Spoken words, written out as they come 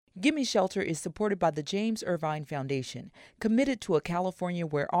Gimme Shelter is supported by the James Irvine Foundation, committed to a California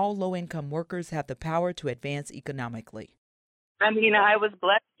where all low-income workers have the power to advance economically. I mean, I was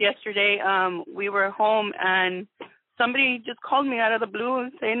blessed yesterday. We were home and somebody just called me out of the blue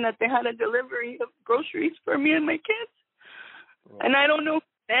saying that they had a delivery of groceries for me and my kids. Wow. And I don't know who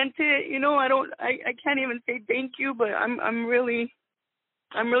sent it, I can't even say thank you, but I'm really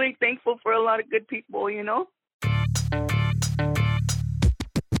thankful for a lot of good people,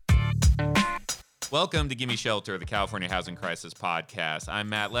 Welcome to Gimme Shelter, the California Housing Crisis Podcast. I'm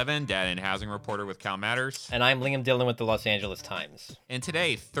Matt Levin, data and housing reporter with Cal Matters. And I'm Liam Dillon with the Los Angeles Times. And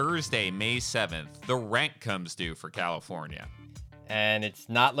today, Thursday, May 7th, the rent comes due for California. And it's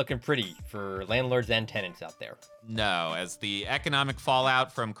not looking pretty for landlords and tenants out there. No, as the economic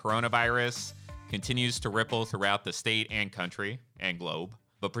fallout from coronavirus continues to ripple throughout the state and country and globe.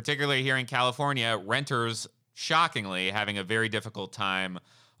 But particularly here in California, renters, shockingly, having a very difficult time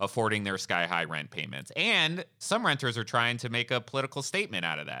affording their sky-high rent payments. And some renters are trying to make a political statement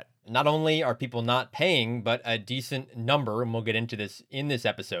out of that. Not only are people not paying, but a decent number, and we'll get into this in this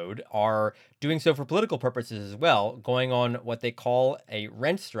episode, are doing so for political purposes as well, going on what they call a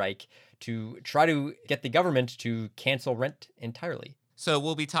rent strike to try to get the government to cancel rent entirely. So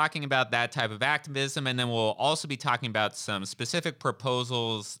we'll be talking about that type of activism, and then we'll also be talking about some specific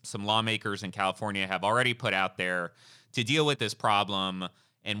proposals some lawmakers in California have already put out there to deal with this problem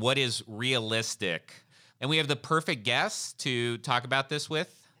and what is realistic. And we have the perfect guest to talk about this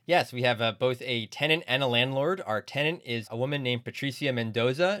with. Yes, we have both a tenant and a landlord. Our tenant is a woman named Patricia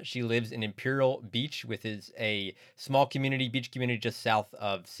Mendoza. She lives in Imperial Beach, which is a small beach community just south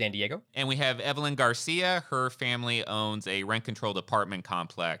of San Diego. And we have Evelyn Garcia. Her family owns a rent-controlled apartment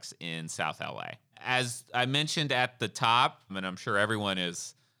complex in South LA. As I mentioned at the top, and I'm sure everyone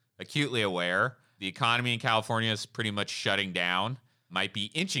is acutely aware, the economy in California is pretty much shutting down. Might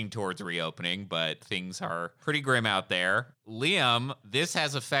be inching towards reopening, but things are pretty grim out there. Liam, this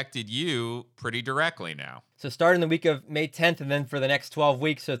has affected you pretty directly now. So starting the week of May 10th and then for the next 12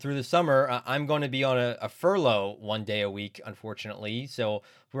 weeks, so through the summer, I'm going to be on a furlough 1 day a week, unfortunately. So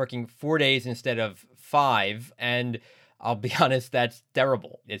working 4 days instead of 5. And I'll be honest, that's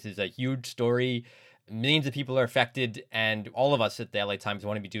terrible. This is a huge story. Millions of people are affected, and all of us at the LA Times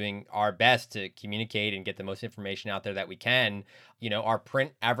want to be doing our best to communicate and get the most information out there that we can. Our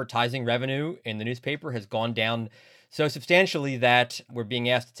print advertising revenue in the newspaper has gone down so substantially that we're being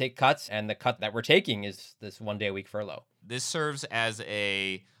asked to take cuts, and the cut that we're taking is this 1 day a week furlough. This serves as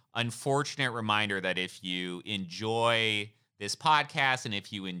a unfortunate reminder that if you enjoy this podcast and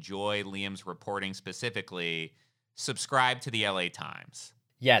if you enjoy Liam's reporting specifically, subscribe to the LA Times.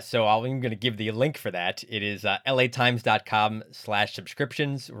 Yes, so I'm going to give the link for that. It is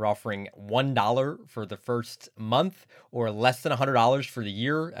latimes.com/subscriptions. We're offering $1 for the first month or less than $100 for the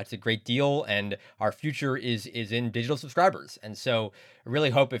year. That's a great deal, and our future is in digital subscribers. And so I really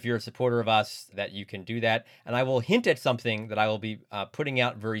hope if you're a supporter of us that you can do that. And I will hint at something that I will be putting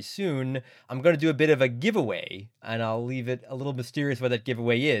out very soon. I'm going to do a bit of a giveaway, and I'll leave it a little mysterious what that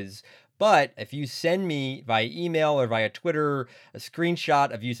giveaway is. But if you send me via email or via Twitter a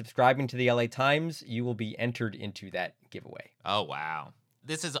screenshot of you subscribing to the LA Times, you will be entered into that giveaway. Oh, wow.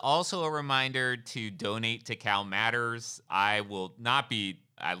 This is also a reminder to donate to Cal Matters. I will not be,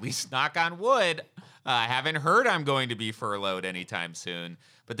 at least knock on wood, I haven't heard I'm going to be furloughed anytime soon.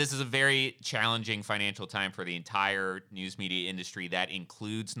 But this is a very challenging financial time for the entire news media industry. That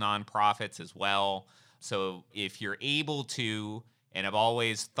includes nonprofits as well. So if you're able to, and I've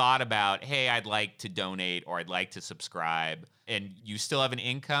always thought about, hey, I'd like to donate or I'd like to subscribe, and you still have an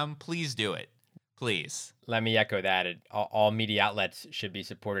income, please do it. Please. Let me echo that. All media outlets should be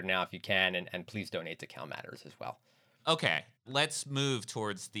supported now if you can, and please donate to Cal Matters as well. Okay, let's move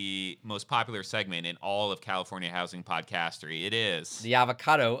towards the most popular segment in all of California housing podcastery. It is the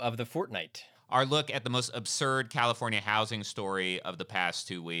avocado of the fortnight. Our look at the most absurd California housing story of the past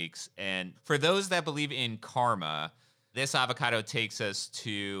 2 weeks. And for those that believe in karma, this avocado takes us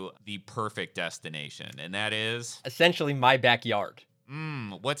to the perfect destination, and that is essentially my backyard.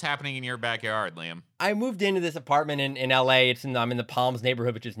 What's happening in your backyard, Liam? I moved into this apartment in LA. I'm in the Palms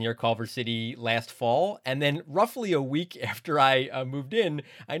neighborhood, which is near Culver City, last fall. And then roughly a week after I moved in,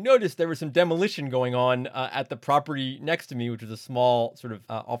 I noticed there was some demolition going on at the property next to me, which was a small sort of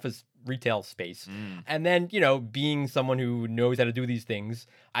office retail space. And then, being someone who knows how to do these things,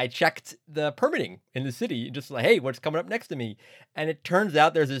 I checked the permitting in the city, just like, hey, what's coming up next to me? And it turns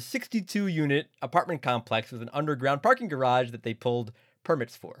out there's a 62-unit apartment complex with an underground parking garage that they pulled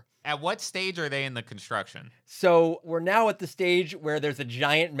permits for. At what stage are they in the construction? So we're now at the stage where there's a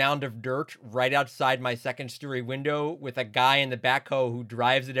giant mound of dirt right outside my second-story window with a guy in the backhoe who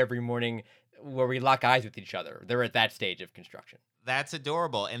drives it every morning where we lock eyes with each other. They're at that stage of construction. That's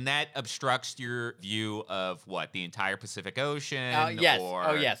adorable. And that obstructs your view of what? The entire Pacific Ocean? Yes. Or...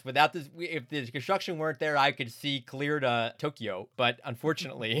 Oh, yes. Without this, if the construction weren't there, I could see clear to Tokyo. But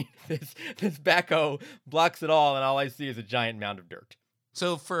unfortunately, this backhoe blocks it all, and all I see is a giant mound of dirt.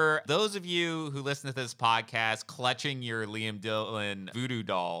 So for those of you who listen to this podcast clutching your Liam Dillon voodoo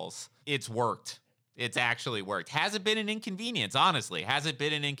dolls, it's worked. It's actually worked. Has it been an inconvenience, honestly? Has it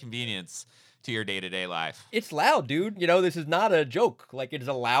been an inconvenience to your day-to-day life? It's loud, dude. This is not a joke. Like, it is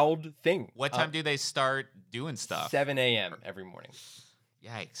a loud thing. What time do they start doing stuff? 7 a.m. every morning.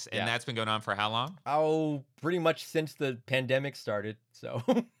 Yikes. And that's been going on for how long? Oh, pretty much since the pandemic started, so...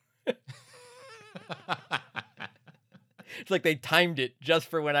 It's like they timed it just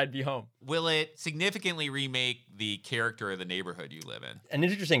for when I'd be home. Will it significantly remake the character of the neighborhood you live in? And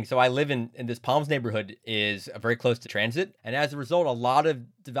interesting, so I live in this Palms neighborhood is very close to transit. And as a result, a lot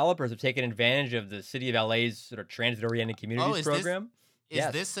of developers have taken advantage of the city of LA's sort of transit-oriented communities program.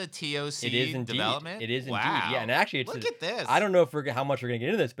 Is this a TOC it is indeed. development? It is indeed. Wow. Yeah, and actually, Look at this. I don't know how much we're going to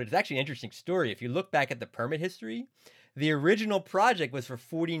get into this, but it's actually an interesting story. If you look back at the permit history, the original project was for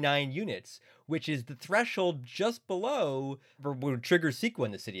 49 units, which is the threshold just below what would trigger CEQA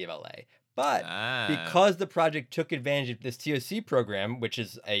in the city of LA. But because the project took advantage of this TOC program, which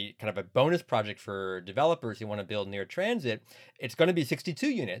is a kind of a bonus project for developers who want to build near transit, it's going to be 62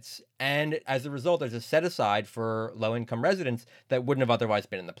 units. And as a result, there's a set aside for low-income residents that wouldn't have otherwise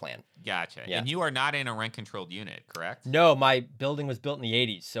been in the plan. Gotcha. Yeah. And you are not in a rent-controlled unit, correct? No, my building was built in the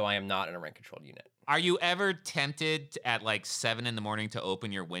 80s, so I am not in a rent-controlled unit. Are you ever tempted at like 7 a.m. to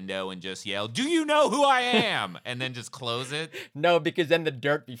open your window and just yell, "Do you know who I am?" and then just close it? No, because then the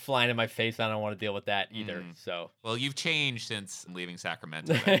dirt be flying in my face. I don't want to deal with that either. So, well, you've changed since leaving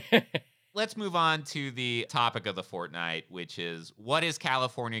Sacramento. Let's move on to the topic of the fortnight, which is what is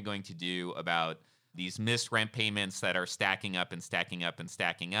California going to do about these missed rent payments that are stacking up and stacking up and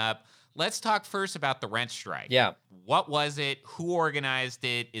stacking up? Let's talk first about the rent strike. Yeah. What was it? Who organized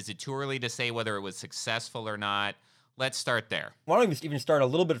it? Is it too early to say whether it was successful or not? Let's start there. Why don't we even start a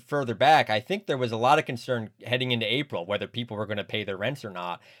little bit further back? I think there was a lot of concern heading into April, whether people were going to pay their rents or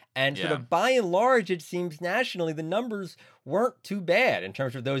not. And sort of by and large, it seems nationally, the numbers weren't too bad in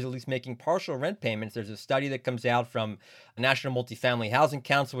terms of those at least making partial rent payments. There's a study that comes out from a National Multifamily Housing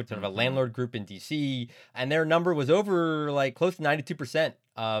Council, which is sort of a landlord group in D.C., and their number was over like close to 92%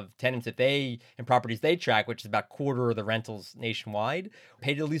 of tenants that in properties they track, which is about a quarter of the rentals nationwide,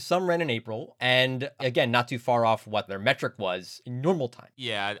 paid at least some rent in April. And again, not too far off what their metric was in normal time.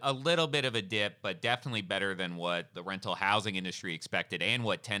 Yeah, a little bit of a dip, but definitely better than what the rental housing industry expected and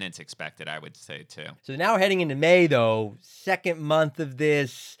what tenants expected, I would say, too. So now heading into May, though, second month of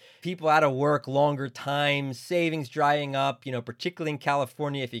this, people out of work longer time, savings drying up, particularly in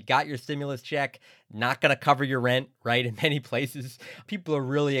California, if you got your stimulus check, not going to cover your rent, right? In many places, people are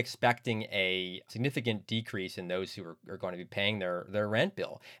really expecting a significant decrease in those who are going to be paying their rent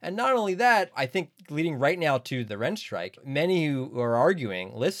bill. And not only that, I think leading right now to the rent strike, many who are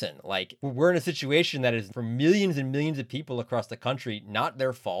arguing, listen, like we're in a situation that is for millions and millions of people across the country, not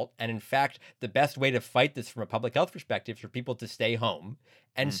their fault. And in fact, the best way to fight this from a public health perspective is for people to stay home.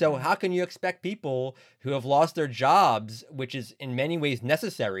 And so how can you expect people who have lost their jobs, which is in many ways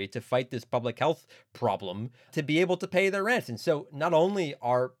necessary to fight this public health problem, to be able to pay their rents? And so not only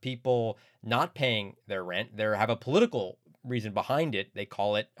are people not paying their rent, they have a political reason behind it. They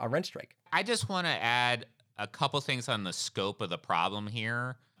call it a rent strike. I just want to add a couple things on the scope of the problem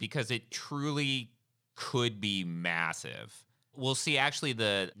here, because it truly could be massive. We'll see actually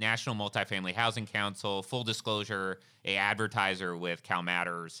the National Multifamily Housing Council, full disclosure, a advertiser with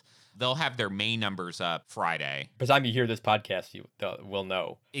CalMatters. They'll have their May numbers up Friday. By the time you hear this podcast, you will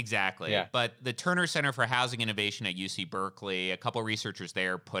know. Exactly. Yeah. But the Turner Center for Housing Innovation at UC Berkeley, a couple researchers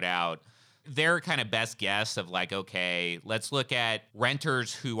there put out their kind of best guess of like, okay, let's look at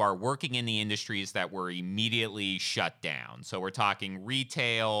renters who are working in the industries that were immediately shut down. So we're talking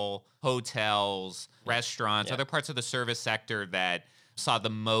retail, hotels, restaurants, other parts of the service sector that saw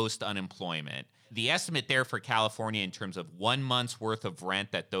the most unemployment. The estimate there for California in terms of 1 month's worth of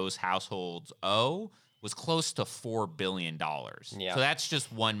rent that those households owe was close to $4 billion. Yeah. So that's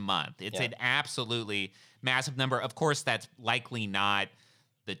just 1 month. It's an absolutely massive number. Of course, that's likely not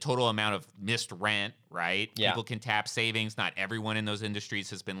the total amount of missed rent, right? Yeah. People can tap savings. Not everyone in those industries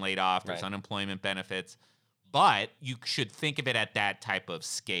has been laid off. There's Right. unemployment benefits. But you should think of it at that type of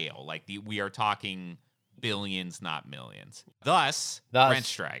scale. Like we are talking billions, not millions. Thus, rent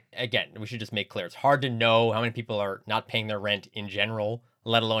strike. Again, we should just make clear, it's hard to know how many people are not paying their rent in general,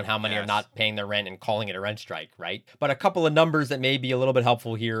 let alone how many are not paying their rent and calling it a rent strike, right? But a couple of numbers that may be a little bit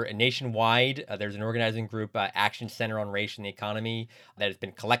helpful here. Nationwide, there's an organizing group, Action Center on Race and the Economy, that has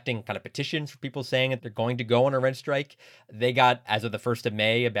been collecting kind of petitions for people saying that they're going to go on a rent strike. They got, as of the 1st of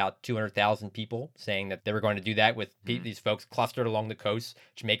May, about 200,000 people saying that they were going to do that, with these folks clustered along the coast,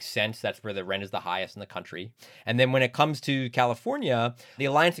 which makes sense. That's where the rent is the highest in the country. And then when it comes to California, the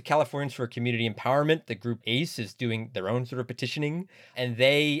Alliance of Californians for Community Empowerment, the group ACE, is doing their own sort of petitioning. And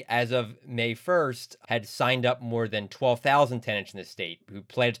they, as of May 1st, had signed up more than 12,000 tenants in the state who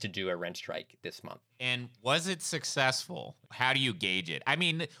pledged to do a rent strike this month. And was it successful? How do you gauge it? I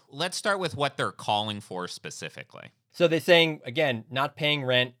mean, let's start with what they're calling for specifically. So they're saying, again, not paying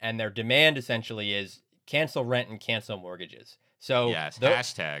rent, and their demand essentially is cancel rent and cancel mortgages. So yes,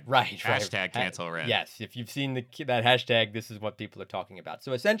 hashtag. Right. Hashtag cancel rent. Yes, if you've seen that hashtag, this is what people are talking about.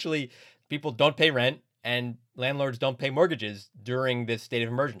 So essentially, people don't pay rent and landlords don't pay mortgages during this state of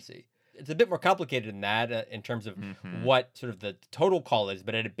emergency. It's a bit more complicated than that in terms of what sort of the total call is,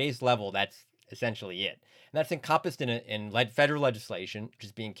 but at a base level, that's essentially it. And that's encompassed in federal legislation, which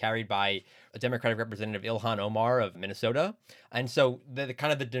is being carried by a Democratic Representative Ilhan Omar of Minnesota. And so the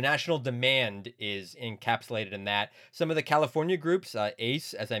national demand is encapsulated in that. Some of the California groups,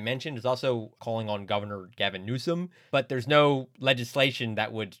 ACE, as I mentioned, is also calling on Governor Gavin Newsom, but there's no legislation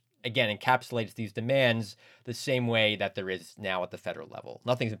that would, again, encapsulates these demands the same way that there is now at the federal level.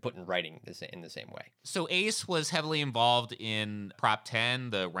 Nothing's been put in writing in the same way. So ACE was heavily involved in Prop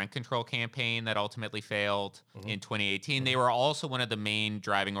 10, the rent control campaign that ultimately failed in 2018. They were also one of the main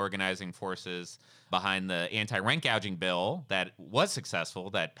driving organizing forces behind the anti-rent gouging bill that was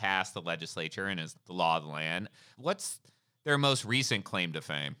successful, that passed the legislature and is the law of the land. What's their most recent claim to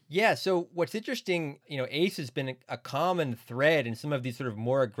fame? Yeah, so what's interesting, ACE has been a common thread in some of these sort of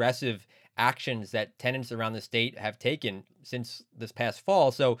more aggressive actions that tenants around the state have taken since this past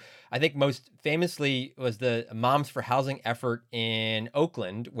fall. So I think most famously was the Moms for Housing effort in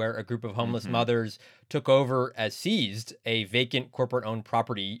Oakland, where a group of homeless mothers took over as seized a vacant corporate-owned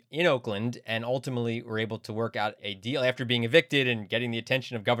property in Oakland and ultimately were able to work out a deal after being evicted and getting the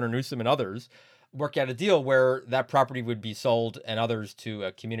attention of Governor Newsom and others. Work out a deal where that property would be sold and others to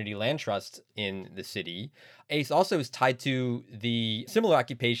a community land trust in the city. ACE also is tied to the similar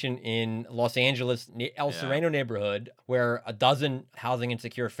occupation in Los Angeles, El Sereno neighborhood, where a dozen housing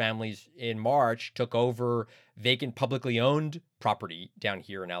insecure families in March took over vacant publicly owned property down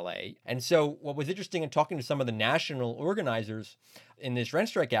here in LA. And so what was interesting in talking to some of the national organizers in this rent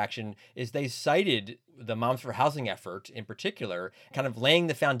strike action is they cited the Moms for Housing effort in particular, kind of laying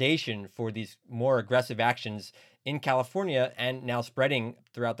the foundation for these more aggressive actions in California and now spreading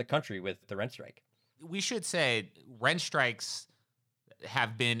throughout the country with the rent strike. We should say rent strikes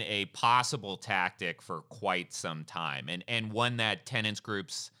have been a possible tactic for quite some time, and one that tenants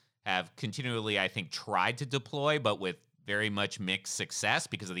groups have continually, I think, tried to deploy, but with very much mixed success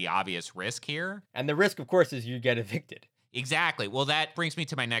because of the obvious risk here. And the risk, of course, is you get evicted. Exactly. Well, that brings me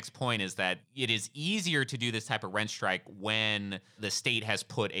to my next point, is that it is easier to do this type of rent strike when the state has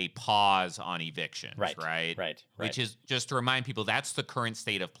put a pause on evictions, right? Which is, just to remind people, that's the current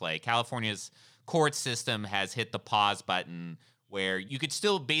state of play. California's court system has hit the pause button, where you could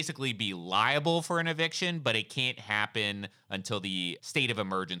still basically be liable for an eviction, but it can't happen until the state of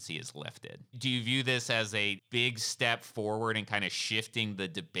emergency is lifted. Do you view this as a big step forward in kind of shifting the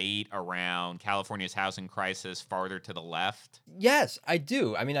debate around California's housing crisis farther to the left? Yes, I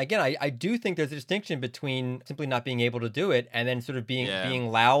do. I mean, again, I do think there's a distinction between simply not being able to do it and then sort of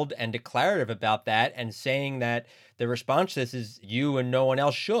being loud and declarative about that and saying that the response to this is you and no one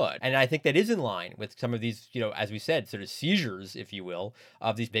else should. And I think that is in line with some of these, as we said, sort of seizures, if you will,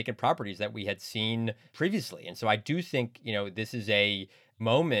 of these vacant properties that we had seen previously. And so I do think, this is a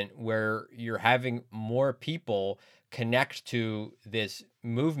moment where you're having more people connect to this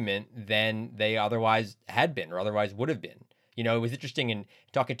movement than they otherwise had been or otherwise would have been. It was interesting in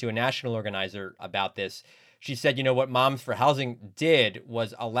talking to a national organizer about this. She said, what Moms for Housing did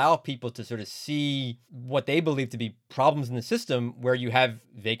was allow people to sort of see what they believe to be problems in the system where you have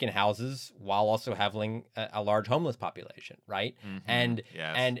vacant houses while also having a large homeless population, right? And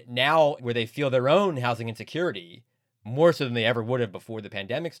now where they feel their own housing insecurity, more so than they ever would have before the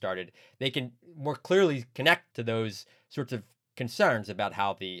pandemic started, they can more clearly connect to those sorts of concerns about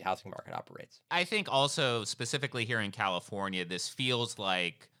how the housing market operates. I think also specifically here in California, this feels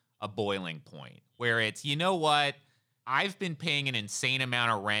like a boiling point where it's, what? I've been paying an insane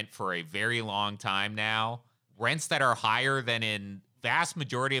amount of rent for a very long time now. Rents that are higher than in vast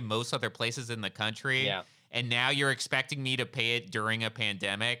majority of most other places in the country. Yeah. And now you're expecting me to pay it during a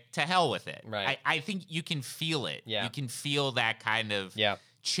pandemic. To hell with it. Right. I think you can feel it. Yeah. You can feel that kind of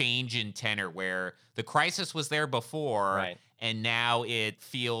change in tenor where the crisis was there before, Right. and now it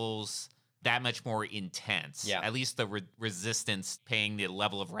feels that much more intense. Yeah. At least the resistance paying the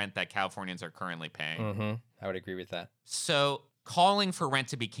level of rent that Californians are currently paying. Mm-hmm. I would agree with that. So calling for rent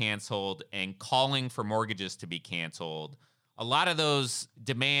to be canceled and calling for mortgages to be canceled, a lot of those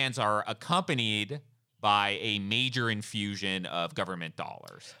demands are accompanied by a major infusion of government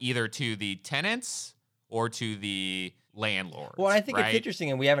dollars, either to the tenants or to the landlords. Well, I think right? it's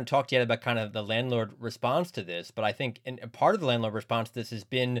interesting, and we haven't talked yet about kind of the landlord response to this, but I think and part of the landlord response to this has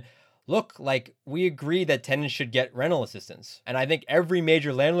been, look, like we agree that tenants should get rental assistance. And I think every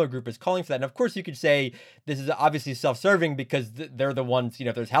major landlord group is calling for that. And of course, you could say this is obviously self-serving because they're the ones,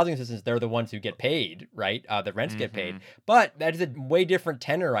 if there's housing assistance, they're the ones who get paid, right? The rents get paid. But that is a way different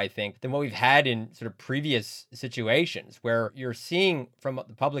tenor, I think, than what we've had in sort of previous situations where you're seeing from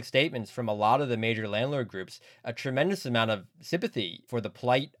the public statements from a lot of the major landlord groups a tremendous amount of sympathy for the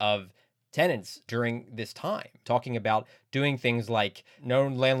plight of tenants during this time, talking about doing things like no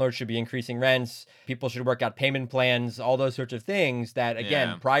landlord should be increasing rents, people should work out payment plans, all those sorts of things that,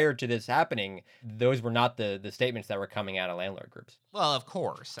 again, prior to this happening, those were not the statements that were coming out of landlord groups. Well, of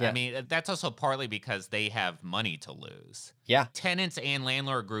course. Yeah. I mean, that's also partly because they have money to lose. Yeah. Tenants and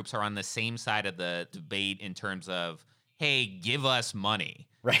landlord groups are on the same side of the debate in terms of, hey, give us money.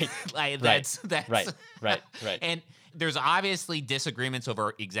 Right. Like, that's right. And there's obviously disagreements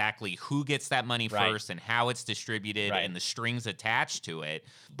over exactly who gets that money first and how it's distributed and the strings attached to it.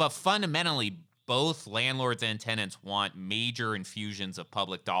 But fundamentally, both landlords and tenants want major infusions of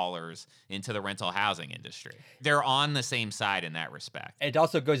public dollars into the rental housing industry. They're on the same side in that respect. It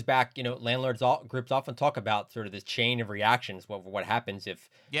also goes back, landlords groups often talk about sort of this chain of reactions, what happens if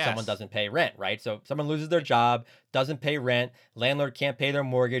someone doesn't pay rent, right? So someone loses their job, doesn't pay rent, landlord can't pay their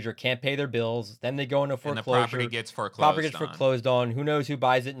mortgage or can't pay their bills, then they go into foreclosure. And the property gets foreclosed on. Who knows who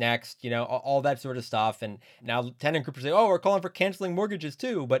buys it next, all that sort of stuff. And now tenant groups say, oh, we're calling for canceling mortgages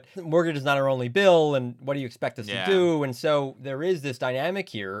too, but mortgage is not our only bill, and what do you expect us to do? And so there is this dynamic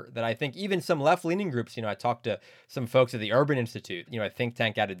here that I think even some left-leaning groups, I talked to some folks at the Urban Institute, a think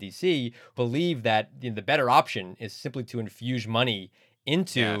tank out of DC, believe that the better option is simply to infuse money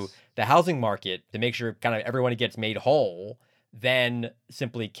into the housing market to make sure kind of everyone gets made whole than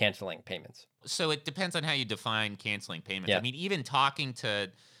simply canceling payments. So it depends on how you define canceling payments. I mean, even talking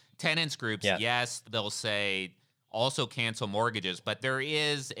to tenants groups, yes, they'll say also cancel mortgages, but there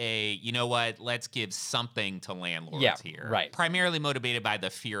is let's give something to landlords here. Right. Primarily motivated by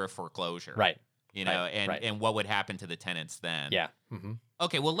the fear of foreclosure. Right. And what would happen to the tenants then. Yeah. Mm-hmm.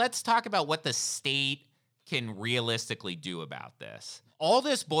 Okay, well, let's talk about what the state can realistically do about this. All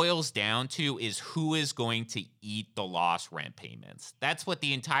this boils down to is who is going to eat the lost rent payments. That's what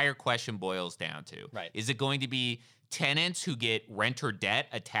the entire question boils down to. Right. Is it going to be tenants who get renter debt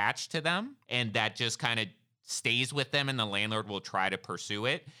attached to them and that just kind of stays with them and the landlord will try to pursue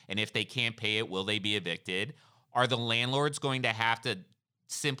it? And if they can't pay it, will they be evicted? Are the landlords going to have to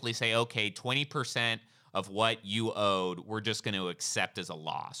simply say, okay, 20% of what you owed, we're just going to accept as a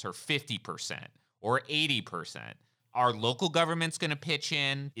loss, or 50%, or 80%? Are local governments going to pitch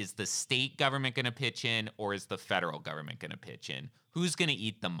in? Is the state government going to pitch in? Or is the federal government going to pitch in? Who's going to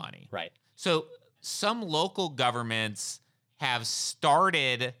eat the money? Right. So some local governments have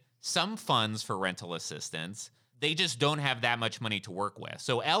started some funds for rental assistance. They just don't have that much money to work with.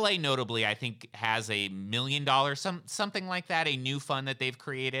 So LA notably, I think, has $1 million, something like that, a new fund that they've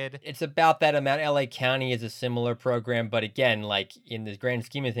created. It's about that amount. LA County is a similar program, but again, like in the grand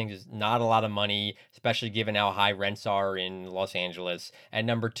scheme of things, it's not a lot of money, especially given how high rents are in Los Angeles. And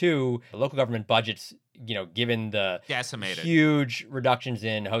number two, the local government budgets, given the decimated huge reductions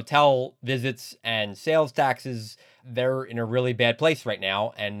in hotel visits and sales taxes, they're in a really bad place right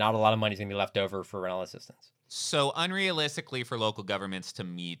now, and not a lot of money is going to be left over for rental assistance. So unrealistically for local governments to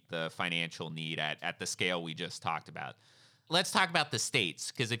meet the financial need at the scale we just talked about. Let's talk about the states,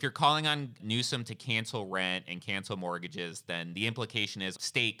 because if you're calling on Newsom to cancel rent and cancel mortgages, then the implication is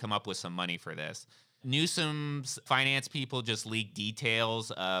state come up with some money for this. Newsom's finance people just leaked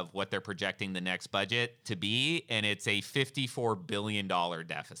details of what they're projecting the next budget to be, and it's a $54 billion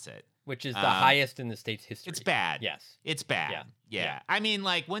deficit. Which is the highest in the state's history. It's bad. Yes. It's bad. Yeah. I mean,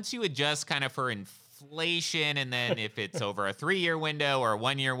 like, once you adjust kind of for inflation, and then if it's over a 3-year window or a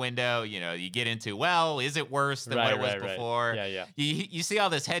 1-year window, you get into, well, is it worse than what it was before? Right. Yeah. You see all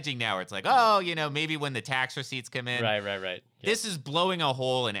this hedging now where it's like, oh, maybe when the tax receipts come in. Right. Yeah. This is blowing a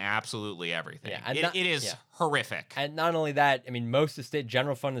hole in absolutely everything. Yeah, it is horrific. And not only that, I mean, most of the state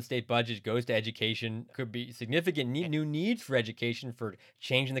general fund of the state budget goes to education. Could be significant new needs for education for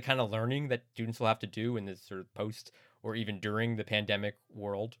changing the kind of learning that students will have to do in this sort of post or even during the pandemic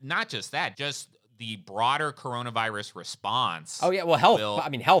world. Not just that, just the broader coronavirus response. Oh, yeah. Well, health. I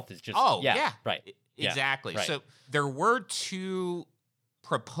mean, health is just. Oh, yeah. Right. Exactly. Yeah, right. So there were 2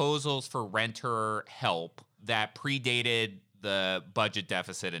 proposals for renter help that predated the budget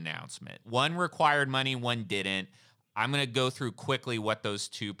deficit announcement. One required money, one didn't. I'm going to go through quickly what those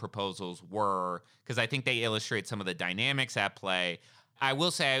 2 proposals were because I think they illustrate some of the dynamics at play. I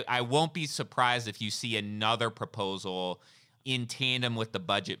will say I won't be surprised if you see another proposal in tandem with the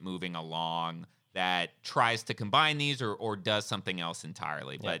budget moving along that tries to combine these or does something else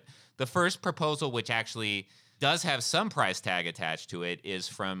entirely. Yeah. But the first proposal, which actually does have some price tag attached to it, is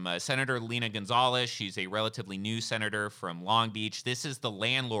from Senator Lena Gonzalez. She's a relatively new senator from Long Beach. This is the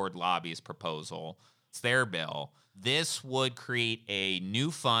landlord lobby's proposal. It's their bill. This would create a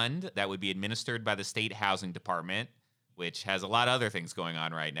new fund that would be administered by the state housing department, which has a lot of other things going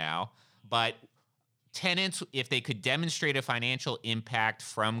on right now. But tenants, if they could demonstrate a financial impact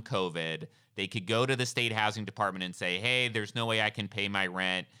from COVID, they could go to the state housing department and say, hey, there's no way I can pay my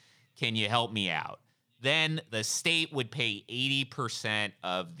rent. Can you help me out? Then the state would pay 80%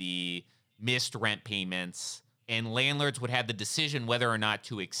 of the missed rent payments, and landlords would have the decision whether or not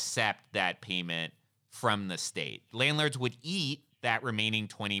to accept that payment from the state. Landlords would eat that remaining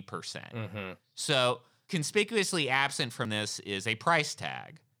 20%. Mm-hmm. So conspicuously absent from this is a price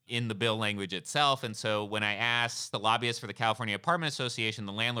tag in the bill language itself. And so when I asked the lobbyists for the California Apartment Association,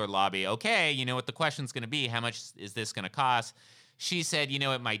 the landlord lobby, okay, you know what the question's going to be? How much is this going to cost? She said,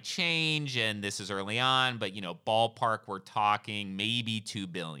 it might change, and this is early on, but, ballpark, we're talking maybe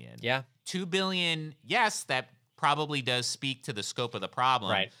 $2 billion. Yeah. $2 billion, yes, that probably does speak to the scope of the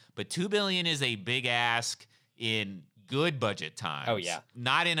problem. Right. But $2 billion is a big ask in good budget times. Oh, yeah.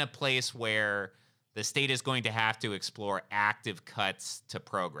 Not in a place where the state is going to have to explore active cuts to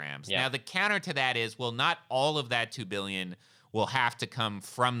programs. Yeah. Now, the counter to that is, well, not all of that $2 billion will have to come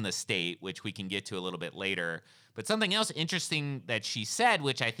from the state, which we can get to a little bit later. But something else interesting that she said,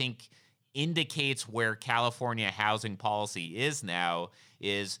 which I think indicates where California housing policy is now,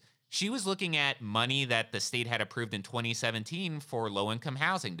 is she was looking at money that the state had approved in 2017 for low-income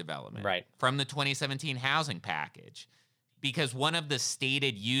housing development. Right. From the 2017 housing package. Because one of the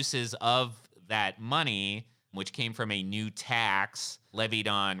stated uses of that money, which came from a new tax levied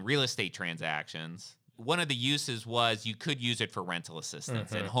on real estate transactions, one of the uses was you could use it for rental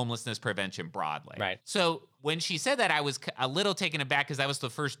assistance and homelessness prevention broadly. Right. So when she said that, I was a little taken aback because that was the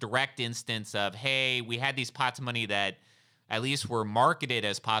first direct instance of, hey, we had these pots of money that at least were marketed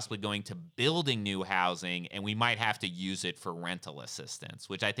as possibly going to building new housing, and we might have to use it for rental assistance,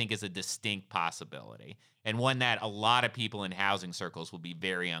 which I think is a distinct possibility and one that a lot of people in housing circles will be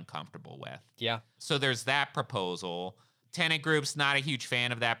very uncomfortable with. Yeah. So there's that proposal. Tenant groups, not a huge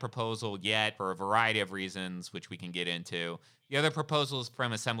fan of that proposal yet for a variety of reasons, which we can get into. The other proposal is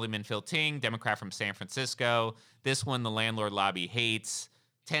from Assemblyman Phil Ting, Democrat from San Francisco. This one, the landlord lobby hates.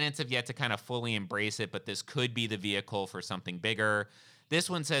 Tenants have yet to kind of fully embrace it, but this could be the vehicle for something bigger. This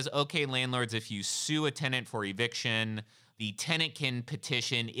one says, okay, landlords, if you sue a tenant for eviction, the tenant can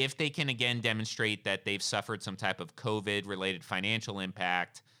petition if they can again demonstrate that they've suffered some type of COVID-related financial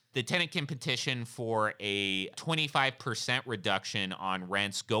impact. The tenant can petition for a 25% reduction on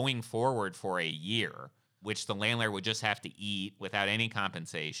rents going forward for a year, which the landlord would just have to eat without any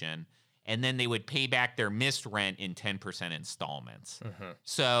compensation. And then they would pay back their missed rent in 10% installments. Mm-hmm.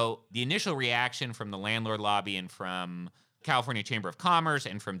 So the initial reaction from the landlord lobby and from California Chamber of Commerce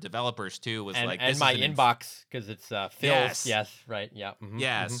and from developers too was and this my is inbox, because it's Phil's. Yes, right, yeah. Mm-hmm.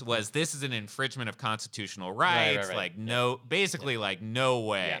 Yes, was this is an infringement of constitutional rights. Right. Like no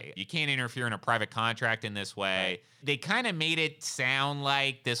way. Yeah. You can't interfere in a private contract in this way. Right. They kind of made it sound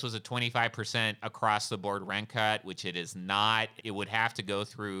like this was a 25% across the board rent cut, which it is not. It would have to go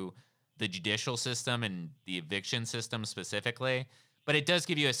through the judicial system and the eviction system specifically. But it does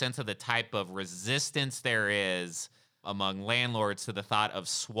give you a sense of the type of resistance there is among landlords to the thought of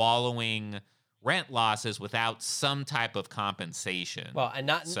swallowing rent losses without some type of compensation. Well, and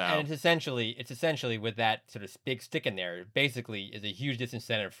not, So- and it's essentially with that sort of big stick in there. Basically, is a huge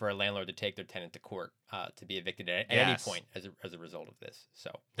disincentive for a landlord to take their tenant to court to be evicted at any Yes. point as a result of this.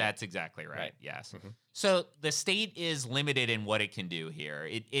 So That's exactly right. Right. Yes. Mhm. So the state is limited in what it can do here.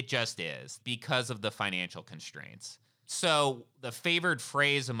 It just is because of the financial constraints. So the favored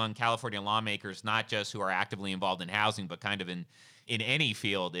phrase among California lawmakers, not just who are actively involved in housing, but kind of in any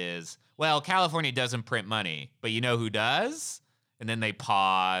field is, well, California doesn't print money, but you know who does? And then they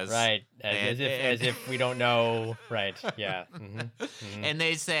pause. right, And- as if we don't know. Right. Yeah. Mhm. And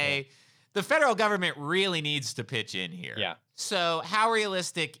they say, the federal government really needs to pitch in here. Yeah. So how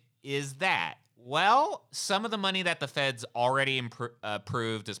realistic is that? Well, some of the money that the feds already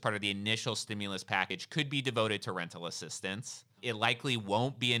approved as part of the initial stimulus package could be devoted to rental assistance. It likely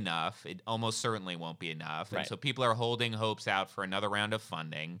won't be enough. It almost certainly won't be enough. Right. And so people are holding hopes out for another round of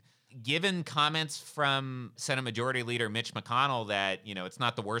funding. Given comments from Senate Majority Leader Mitch McConnell that, it's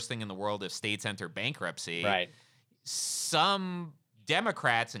not the worst thing in the world if states enter bankruptcy. Right. Some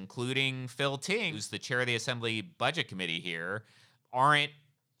Democrats, including Phil Ting, who's the chair of the Assembly Budget Committee here, aren't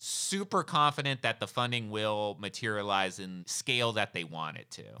super confident that the funding will materialize in scale that they want it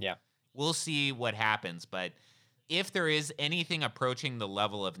to. Yeah. We'll see what happens, but if there is anything approaching the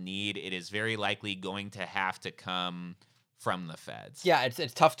level of need, it is very likely going to have to come from the feds. Yeah,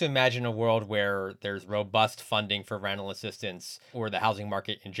 it's tough to imagine a world where there's robust funding for rental assistance or the housing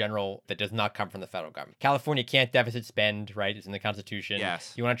market in general that does not come from the federal government. California can't deficit spend, right? It's in the Constitution.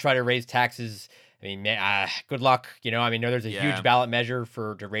 Yes. You want to try to raise taxes. I mean, good luck. There's a Yeah. huge ballot measure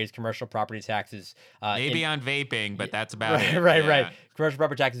to raise commercial property taxes. Maybe on vaping, but that's about right, it. Right, Yeah. right. Commercial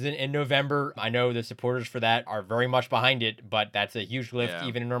property taxes in November. I know the supporters for that are very much behind it, but that's a huge lift Yeah.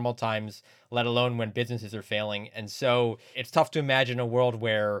 even in normal times, let alone when businesses are failing. And so it's tough to imagine a world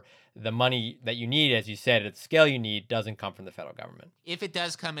where the money that you need, as you said, at the scale you need, doesn't come from the federal government. If it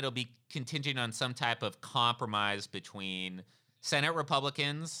does come, it'll be contingent on some type of compromise between Senate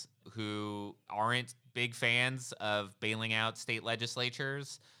Republicans who aren't big fans of bailing out state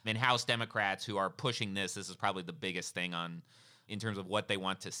legislatures and House Democrats who are pushing this. This is probably the biggest thing in terms of what they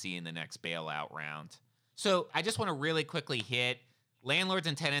want to see in the next bailout round. So I just want to really quickly hit landlords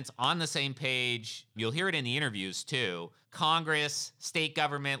and tenants on the same page. You'll hear it in the interviews too. Congress, state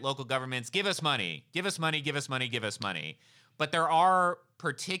government, local governments, give us money, give us money, give us money, give us money. But there are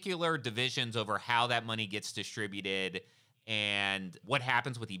particular divisions over how that money gets distributed and what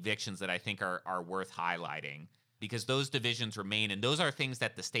happens with evictions that I think are worth highlighting, because those divisions remain, and those are things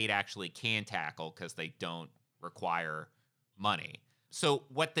that the state actually can tackle because they don't require money. So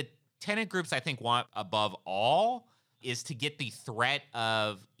what the tenant groups I think want above all is to get the threat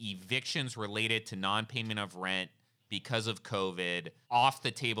of evictions related to non-payment of rent because of COVID off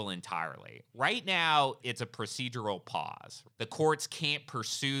the table entirely. Right now, it's a procedural pause. The courts can't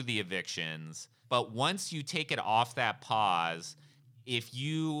pursue the evictions, but once you take it off that pause, if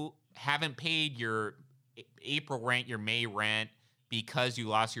you haven't paid your April rent, your May rent, because you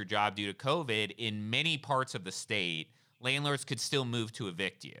lost your job due to COVID, in many parts of the state, landlords could still move to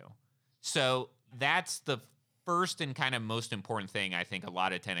evict you. So that's the first and kind of most important thing I think a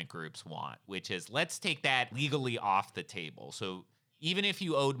lot of tenant groups want, which is let's take that legally off the table. So even if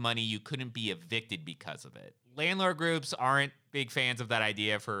you owed money, you couldn't be evicted because of it. Landlord groups aren't big fans of that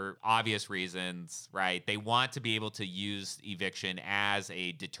idea for obvious reasons, right? They want to be able to use eviction as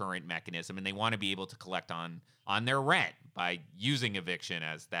a deterrent mechanism, and they want to be able to collect on their rent by using eviction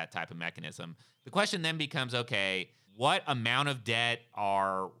as that type of mechanism. The question then becomes, okay, what amount of debt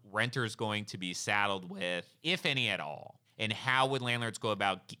are renters going to be saddled with, if any at all? And how would landlords go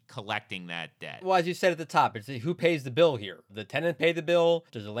about collecting that debt? Well, as you said at the top, it's who pays the bill here? The tenant pay the bill?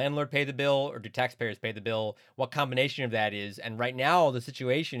 Does the landlord pay the bill? Or do taxpayers pay the bill? What combination of that is? And right now, the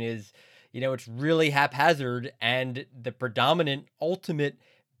situation is, it's really haphazard, and the predominant ultimate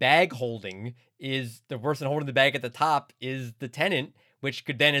bag holding is the person holding the bag at the top is the tenant, which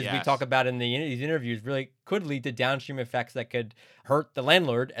could then, as we Yes. talk about in these interviews, really could lead to downstream effects that could hurt the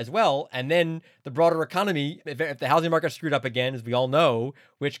landlord as well. And then the broader economy, if the housing market screwed up again, as we all know,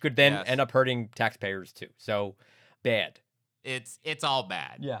 which could then Yes. end up hurting taxpayers too. So bad. It's all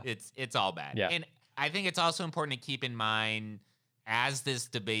bad. Yeah. It's all bad. Yeah. And I think it's also important to keep in mind as this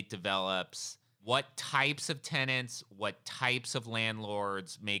debate develops, what types of tenants, what types of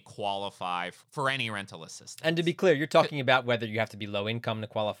landlords may qualify for any rental assistance. And to be clear, you're talking about whether you have to be low income to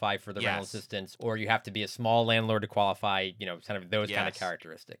qualify for the rental Yes. assistance, or you have to be a small landlord to qualify, kind of those kind of Yes.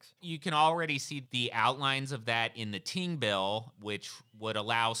 characteristics. You can already see the outlines of that in the Ting bill, which would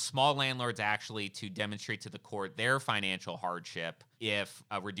allow small landlords actually to demonstrate to the court their financial hardship if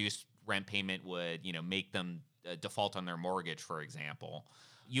a reduced rent payment would, make them default on their mortgage, for example.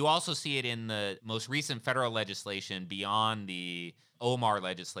 You also see it in the most recent federal legislation beyond the Omar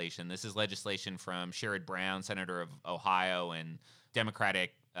legislation. This is legislation from Sherrod Brown, Senator of Ohio, and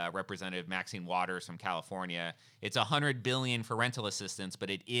Democratic Representative Maxine Waters from California. It's $100 billion for rental assistance, but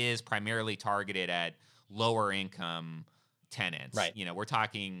it is primarily targeted at lower income tenants. Right. We're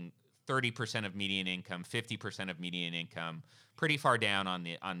talking 30% of median income, 50% of median income, pretty far down on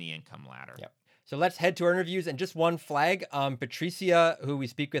the income ladder. Yep. So let's head to our interviews. And just one flag, Patricia, who we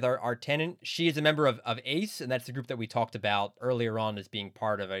speak with, our tenant, she is a member of ACE, and that's the group that we talked about earlier on as being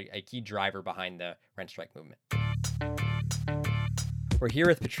part of a key driver behind the rent strike movement. We're here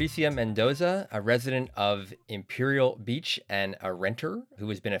with Patricia Mendoza, a resident of Imperial Beach and a renter who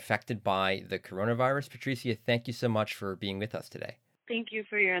has been affected by the coronavirus. Patricia, thank you so much for being with us today. Thank you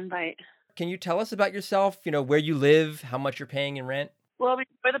for your invite. Can you tell us about yourself, where you live, how much you're paying in rent? Well,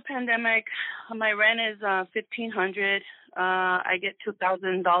 before the pandemic, my rent is $1,500. I get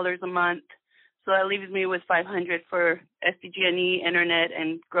 $2,000 a month, so that leaves me with $500 for SDG&E, internet,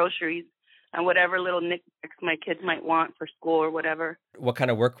 and groceries, and whatever little knickknacks my kids might want for school or whatever. What kind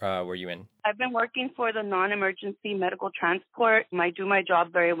of work were you in? I've been working for the non-emergency medical transport. I do my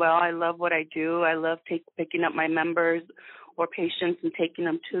job very well. I love what I do. I love picking up my members or patients and taking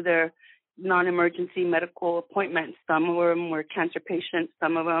them to their non-emergency medical appointments. Some of them were cancer patients,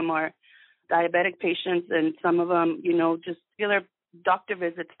 some of them are diabetic patients, and some of them, just regular doctor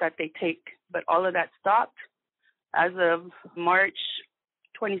visits that they take. But all of that stopped as of March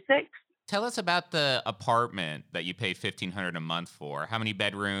 26th. Tell us about the apartment that you pay $1,500 a month for. How many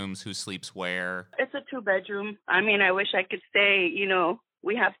bedrooms? Who sleeps where? It's a 2-bedroom. I mean, I wish I could say,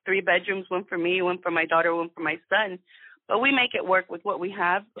 we have 3 bedrooms, one for me, one for my daughter, one for my son. But we make it work with what we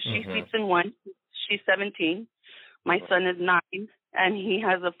have. She sleeps in one. She's 17. My son is 9, and he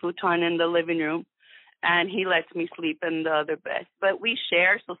has a futon in the living room, and he lets me sleep in the other bed. But we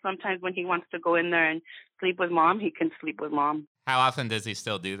share, so sometimes when he wants to go in there and sleep with Mom, he can sleep with Mom. How often does he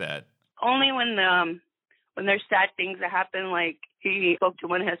still do that? Only when there's sad things that happen, like he spoke to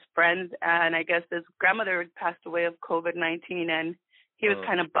one of his friends, and I guess his grandmother passed away of COVID-19, and he was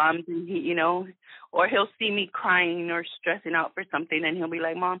kind of bummed, and he, or he'll see me crying or stressing out for something, and he'll be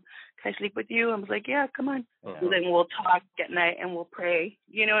like, Mom, can I sleep with you? I was like, yeah, come on. And then we'll talk at night and we'll pray.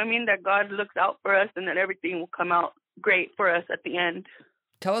 You know what I mean? That God looks out for us and that everything will come out great for us at the end.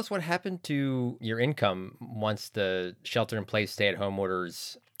 Tell us what happened to your income once the shelter-in-place stay-at-home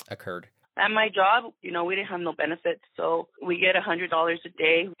orders occurred. At my job, we didn't have no benefits, so we get $100 a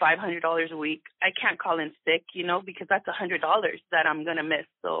day, $500 a week. I can't call in sick, because that's $100 that I'm going to miss.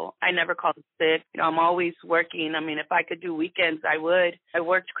 So I never call in sick. I'm always working. I mean, if I could do weekends, I would. I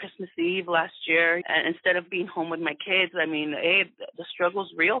worked Christmas Eve last year, and instead of being home with my kids, I mean, the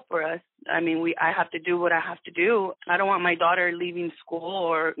struggle's real for us. I mean, I have to do what I have to do. I don't want my daughter leaving school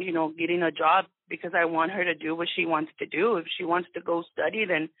or, getting a job because I want her to do what she wants to do. If she wants to go study,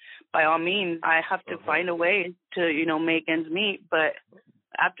 then by all means, I have to find a way to, make ends meet. But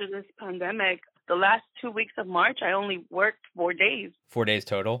after this pandemic, the last 2 weeks of March, I only worked 4 days. 4 days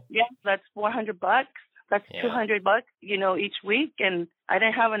total? Yeah, that's $400. That's $200, each week. And I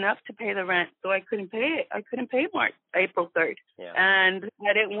didn't have enough to pay the rent, so I couldn't pay it. I couldn't pay April 3rd. Yeah. And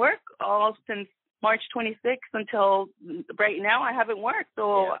I didn't work all since March 26th until right now. I haven't worked,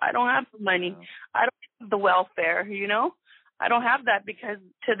 so I don't have the money. I don't have the welfare, I don't have that because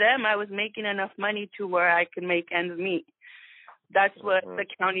to them I was making enough money to where I could make ends meet. That's what the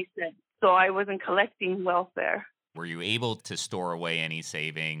county said. So I wasn't collecting welfare. Were you able to store away any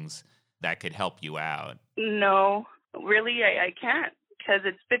savings that could help you out? No, really, I can't because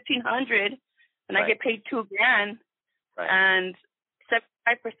it's $1,500 and I get paid $2,000 and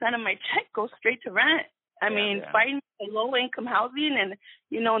 75% of my check goes straight to rent. I mean, find low income housing and,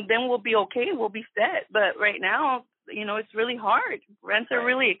 then we'll be okay. We'll be set. But right now, it's really hard. Rents are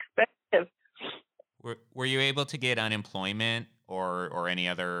really expensive. Were you able to get unemployment or any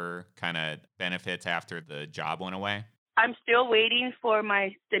other kind of benefits after the job went away? I'm still waiting for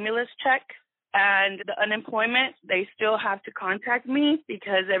my stimulus check and the unemployment. They still have to contact me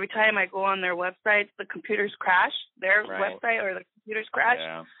because every time I go on their website, the computers crash. Their website or the computers crash.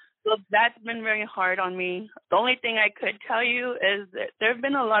 Yeah. So that's been very hard on me. The only thing I could tell you is that there have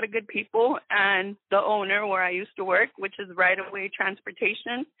been a lot of good people, and the owner where I used to work, which is Right Away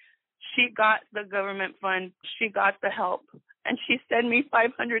Transportation, she got the government fund. She got the help, and she sent me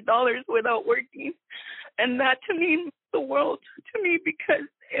 $500 without working. And that to me means the world to me because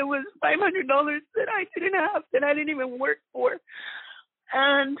it was $500 that I didn't have, that I didn't even work for.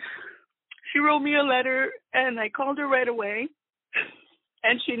 And she wrote me a letter, and I called her right away.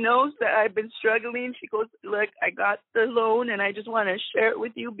 And she knows that I've been struggling. She goes, look, I got the loan and I just want to share it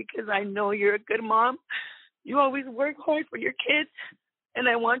with you because I know you're a good mom. You always work hard for your kids. And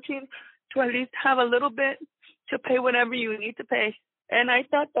I want you to at least have a little bit to pay whatever you need to pay. And I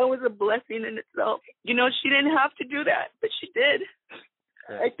thought that was a blessing in itself. You know, she didn't have to do that, but she did.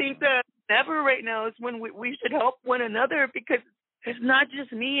 I think that never right now is when we should help one another, because it's not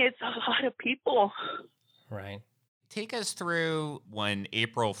just me, it's a lot of people. Right. Take us through when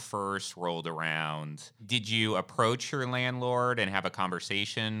April 1st rolled around. Did you approach your landlord and have a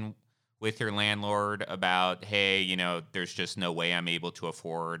conversation with your landlord about, hey, you know, there's just no way I'm able to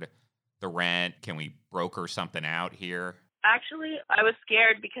afford the rent. Can we broker something out here? Actually, I was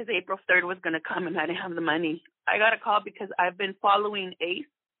scared because April 3rd was going to come and I didn't have the money. I got a call because I've been following ACE.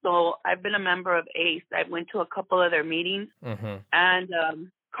 So I've been a member of ACE. I went to a couple of their meetings. And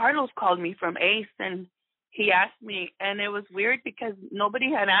Carlos called me from ACE and he asked me, and it was weird because nobody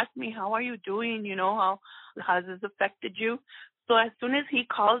had asked me, how are you doing? You know, how has this affected you? So as soon as he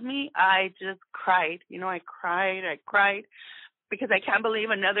called me, I just cried. You know, I cried because I can't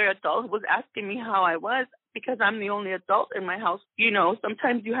believe another adult was asking me how I was, because I'm the only adult in my house. You know,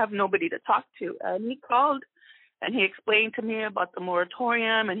 sometimes you have nobody to talk to. And he called and he explained to me about the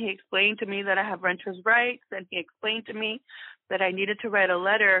moratorium, and he explained to me that I have renter's rights, and he explained to me that I needed to write a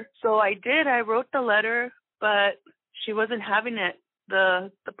letter. So I did. I wrote the letter, but she wasn't having it.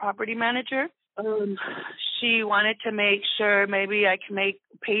 The property manager, she wanted to make sure maybe I can make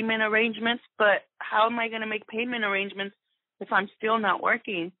payment arrangements, but how am I going to make payment arrangements if I'm still not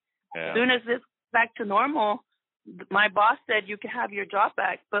working? Yeah. As soon as this back to normal, my boss said you can have your job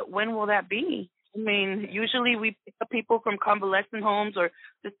back, but when will that be? I mean, usually we pick up people from convalescent homes or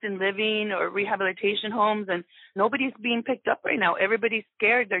assisted living or rehabilitation homes, and nobody's being picked up right now. Everybody's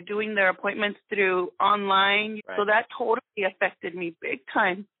scared. They're doing their appointments through online. Right. So that totally affected me big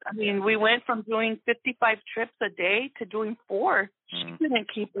time. I mean, we went from doing 55 trips a day to doing 4. She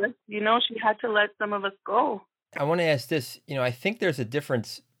couldn't keep us. You know, she had to let some of us go. I want to ask this. You know, I think there's a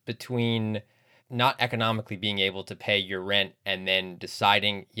difference between not economically being able to pay your rent and then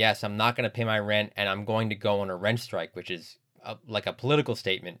deciding, yes, I'm not going to pay my rent and I'm going to go on a rent strike, which is like a political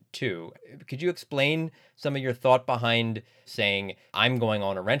statement too. Could you explain some of your thought behind saying, I'm going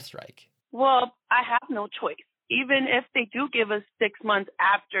on a rent strike? Well, I have no choice. Even if they do give us 6 months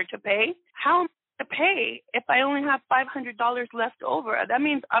after to pay, how am I to pay if I only have $500 left over? That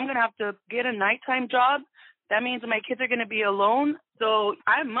means I'm going to have to get a nighttime job. That means my kids are going to be alone. So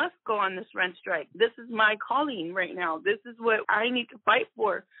I must go on this rent strike. This is my calling right now. This is what I need to fight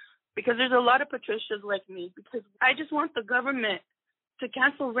for, because there's a lot of Patricias like me, because I just want the government to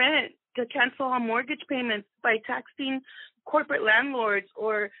cancel rent, to cancel our mortgage payments by taxing corporate landlords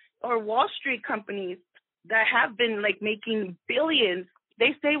or Wall Street companies that have been like making billions.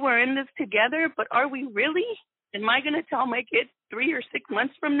 They say we're in this together, but are we really? Am I going to tell my kids 3 or 6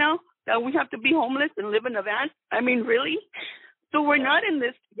 months from now that we have to be homeless and live in a van? I mean, really? So we're not in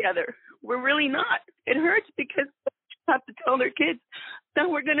this together. We're really not. It hurts because they have to tell their kids that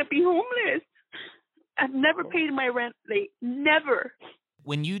we're going to be homeless. I've never paid my rent late. Never.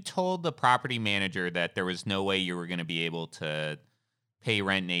 When you told the property manager that there was no way you were going to be able to pay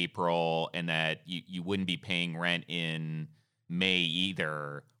rent in April and that you wouldn't be paying rent in May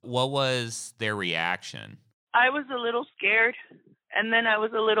either, what was their reaction? I was a little scared, and then I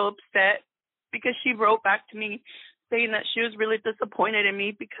was a little upset because she wrote back to me saying that she was really disappointed in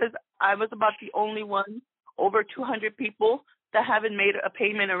me because I was about the only one over 200 people that haven't made a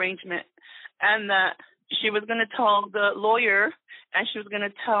payment arrangement, and that she was going to tell the lawyer and she was going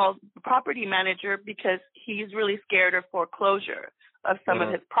to tell the property manager because he's really scared of foreclosure of some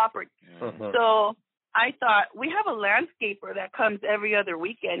of his property. So I thought, we have a landscaper that comes every other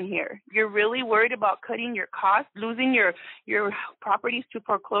weekend here. You're really worried about cutting your costs, losing your properties to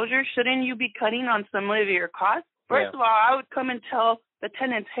foreclosure? Shouldn't you be cutting on some of your costs? First of all, I would come and tell the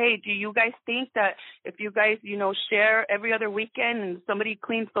tenants, hey, do you guys think that if you guys, share every other weekend and somebody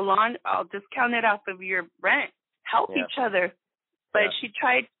cleans the lawn, I'll discount it off of your rent. Help each other. But she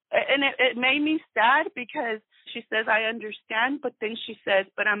tried, and it made me sad because she says, I understand, but then she says,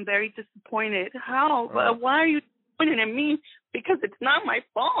 but I'm very disappointed. How? Why are you disappointed in me? Because it's not my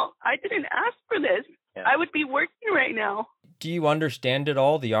fault. I didn't ask for this. I would be working right now. Do you understand at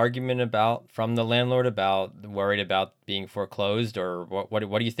all the argument from the landlord about worried about being foreclosed, or what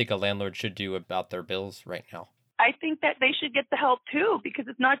do you think a landlord should do about their bills right now? I think that they should get the help too, because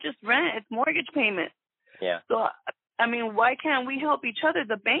it's not just rent, it's mortgage payment. Yeah. So, I mean, why can't we help each other?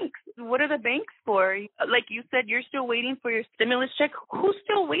 The banks, what are the banks for? Like you said, you're still waiting for your stimulus check. Who's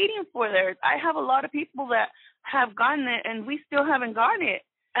still waiting for theirs? I have a lot of people that have gotten it and we still haven't gotten it?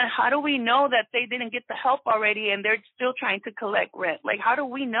 And how do we know that they didn't get the help already and they're still trying to collect rent? Like, how do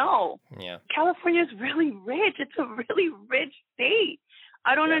we know? Yeah. California is really rich. It's a really rich state.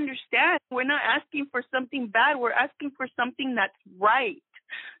 I don't understand. We're not asking for something bad. We're asking for something that's right.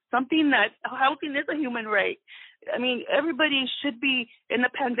 Something that housing is a human right. I mean, everybody should be in the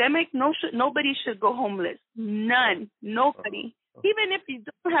pandemic. Nobody should go homeless. None. Nobody. Even if you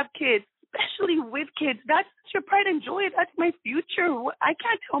don't have kids, especially with kids, that's your pride and joy. That's my future. I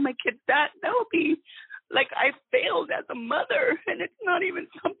can't tell my kids that. That would be like I failed as a mother, and it's not even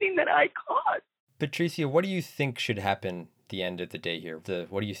something that I caused. Patricia, what do you think should happen at the end of the day here?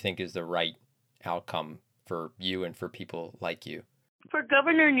 What do you think is the right outcome for you and for people like you? For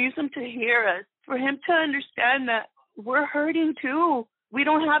Governor Newsom to hear us, for him to understand that we're hurting too. We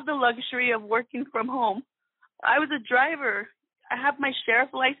don't have the luxury of working from home. I was a driver. I have my sheriff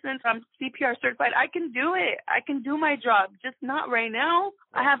license. I'm CPR certified. I can do it. I can do my job, just not right now.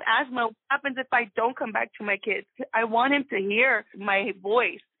 I have asthma. What happens if I don't come back to my kids? I want him to hear my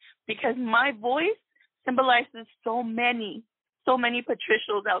voice because my voice symbolizes so many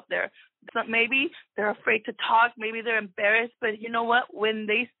Patricials out there. So maybe they're afraid to talk. Maybe they're embarrassed. But you know what? When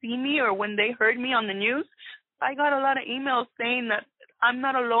they see me or when they heard me on the news, I got a lot of emails saying that I'm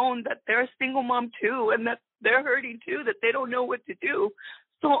not alone, that they're a single mom too, and that they're hurting too, that they don't know what to do.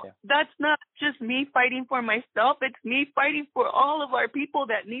 So that's not just me fighting for myself. It's me fighting for all of our people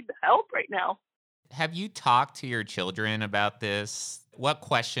that need the help right now. Have you talked to your children about this? What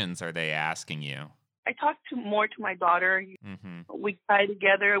questions are they asking you? I talk more to my daughter. Mm-hmm. We cry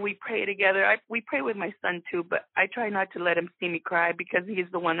together. We pray together. We pray with my son too, but I try not to let him see me cry because he's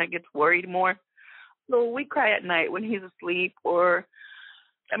the one that gets worried more. So we cry at night when he's asleep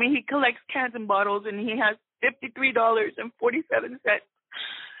he collects cans and bottles and he has $53.47.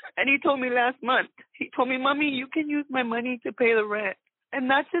 And he told me last month, Mommy, you can use my money to pay the rent. And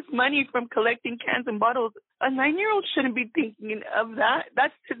that's his money from collecting cans and bottles. A 9-year-old shouldn't be thinking of that.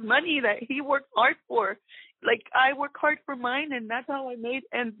 That's his money that he worked hard for. Like, I work hard for mine, and that's how I made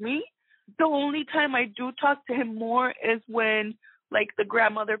ends meet. The only time I do talk to him more is when, like, the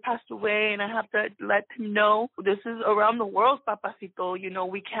grandmother passed away, and I have to let him know this is around the world, Papacito. You know,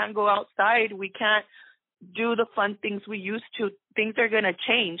 we can't go outside. We can't do the fun things we used to. Things are going to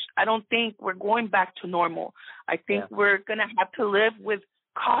change. I don't think we're going back to normal. I think we're going to have to live with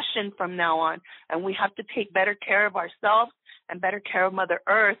caution from now on, and we have to take better care of ourselves and better care of Mother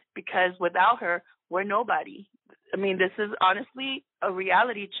Earth, because without her, we're nobody. I mean, this is honestly a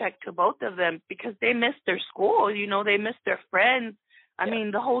reality check to both of them because they miss their school, you know, they miss their friends. I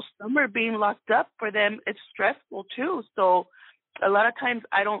mean, the whole summer being locked up for them, it's stressful too. So a lot of times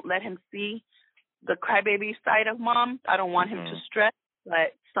I don't let him see the crybaby side of mom. I don't want him to stress,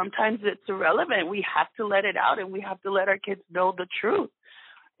 but sometimes it's irrelevant. We have to let it out and we have to let our kids know the truth.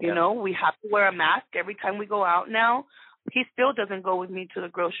 You know, we have to wear a mask every time we go out now. He still doesn't go with me to the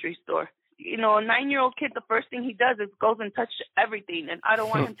grocery store. You know, a 9-year-old kid, the first thing he does is goes and touch everything, and I don't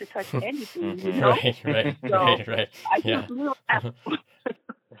want him to touch anything, you know? Right.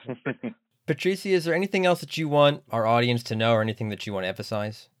 Patricia, is there anything else that you want our audience to know or anything that you want to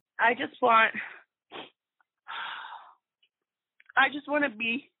emphasize? I just want to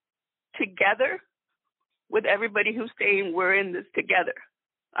be together with everybody who's saying we're in this together.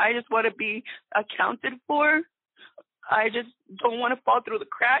 I just want to be accounted for. I just don't want to fall through the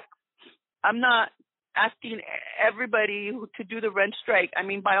cracks. I'm not asking everybody to do the rent strike. I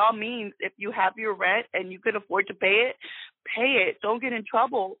mean, by all means, if you have your rent and you can afford to pay it. Don't get in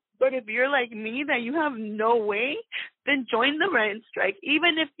trouble. But if you're like me, that you have no way, then join the rent strike.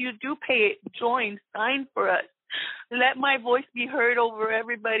 Even if you do pay it, join, sign for us. Let my voice be heard over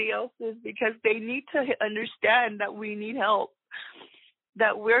everybody else's, because they need to understand that we need help,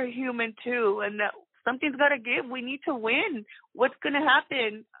 that we're human too, and that something's got to give. We need to win. What's going to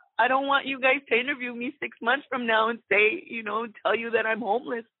happen? I don't want you guys to interview me 6 months from now and say, you know, tell you that I'm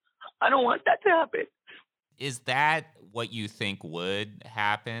homeless. I don't want that to happen. Is that what you think would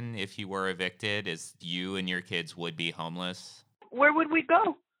happen if you were evicted? Is you and your kids would be homeless? Where would we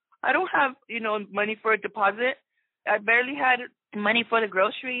go? I don't have, money for a deposit. I barely had money for the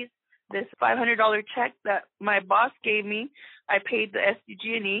groceries. This $500 check that my boss gave me, I paid the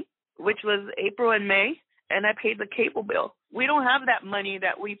SDG&E, which was April and May, and I paid the cable bill. We don't have that money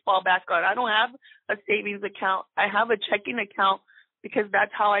that we fall back on. I don't have a savings account. I have a checking account because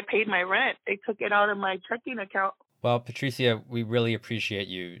that's how I paid my rent. They took it out of my checking account. Well, Patricia, we really appreciate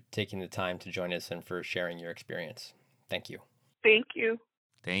you taking the time to join us and for sharing your experience. Thank you. Thank you.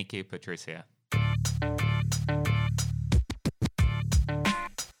 Thank you, Patricia.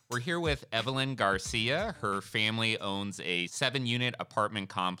 We're here with Evelyn Garcia. Her family owns a 7-unit apartment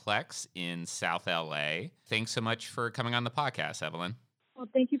complex in South LA. Thanks so much for coming on the podcast, Evelyn. Well,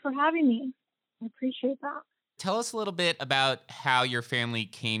 thank you for having me. I appreciate that. Tell us a little bit about how your family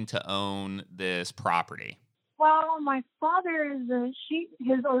came to own this property. Well, my father is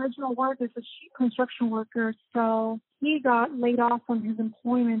his original work is a sheet construction worker. So he got laid off from his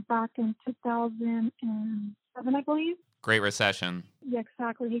employment back in 2007, I believe. Great recession. Yeah,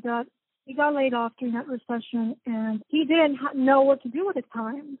 exactly. He got laid off during that recession, and he didn't know what to do with his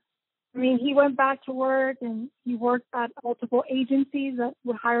time. I mean, he went back to work, and he worked at multiple agencies that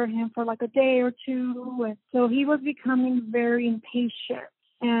would hire him for like a day or two. And so he was becoming very impatient.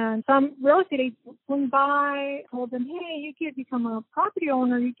 And some real estate agents went by, told him, hey, you could become a property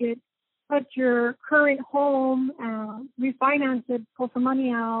owner. You could put your current home, refinance it, pull some money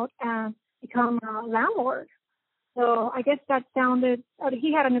out, and become a landlord. So I guess that sounded,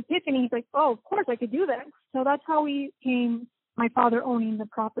 he had an epiphany. He's like, oh, of course I could do that. So that's how we came, my father owning the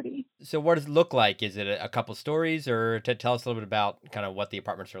property. So what does it look like? Is it a couple stories, or to tell us a little bit about kind of what the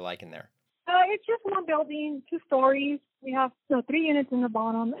apartments are like in there? It's just one building, 2 stories. We have 3 units in the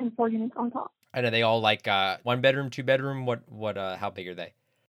bottom and 4 units on top. And are they all like 1 bedroom, 2 bedroom? How big are they?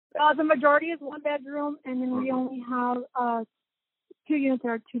 The majority is 1 bedroom, and then we only have 2 units that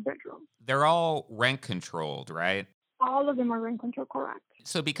are 2 bedrooms. They're all rent controlled, right? All of them are rent control, correct.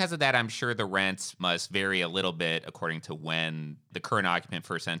 So because of that, I'm sure the rents must vary a little bit according to when the current occupant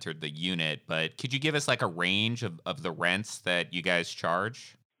first entered the unit. But could you give us like a range of the rents that you guys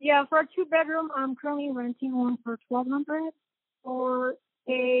charge? Yeah, for a 2-bedroom, I'm currently renting one for $1,200. For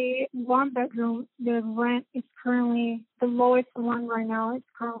a 1-bedroom, the rent is currently, the lowest one right now is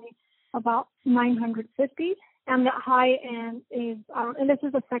currently about $950. And the high end is, and this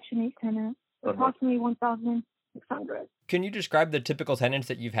is a Section 8 tenant, approximately $1,600. Can you describe the typical tenants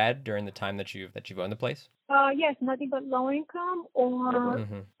that you've had during the time that you've owned the place? Yes, nothing but low income or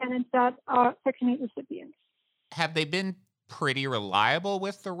tenants that are Section 8 recipients. Have they been pretty reliable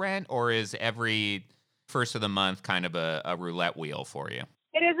with the rent, or is every first of the month kind of a roulette wheel for you?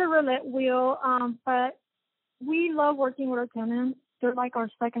 It is a roulette wheel, but we love working with our tenants. They're like our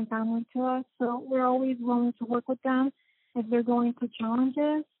second family to us, so we're always willing to work with them if they're going through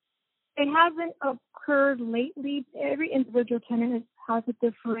challenges. It hasn't occurred lately. Every individual tenant has a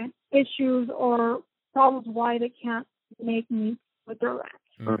different issues or problems why they can't make meet with their rent.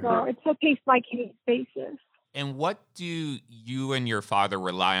 Mm-hmm. So it's a case-by-case basis. And what do you and your father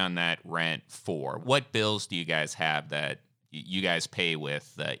rely on that rent for? What bills do you guys have that you guys pay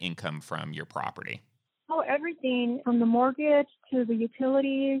with the income from your property? Oh, everything from the mortgage to the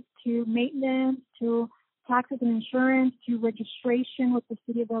utilities to maintenance to taxes and insurance to registration with the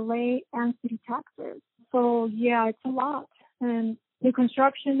city of LA and city taxes. So, yeah, it's a lot. And the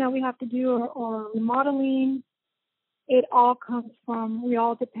construction that we have to do or remodeling, it all comes from, we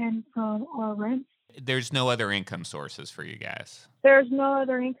all depend from our rent. There's no other income sources for you guys? There's no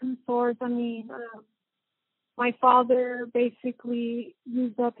other income source. I mean, my father basically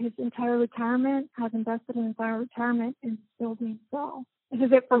used up his entire retirement, has invested in his entire retirement in this building. So this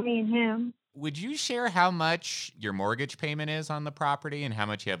is it for me and him. Would you share how much your mortgage payment is on the property and how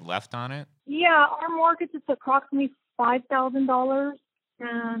much you have left on it? Yeah, our mortgage is approximately $5,000,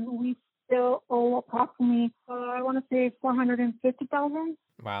 and we still owe approximately, I want to say $450,000.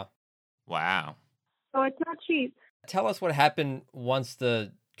 Wow. So it's not cheap. Tell us what happened once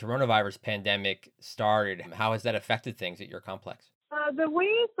the coronavirus pandemic started. How has that affected things at your complex? The way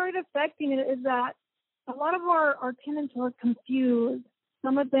it started affecting it is that a lot of our tenants were confused.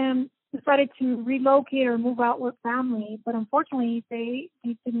 Some of them decided to relocate or move out with family, but unfortunately they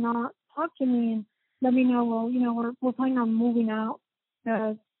did not talk to me and let me know, well, we're planning on moving out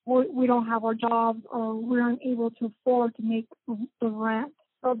because we don't have our jobs or we're unable to afford to make the rent.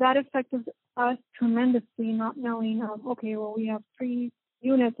 So that affected us tremendously, not knowing, we have 3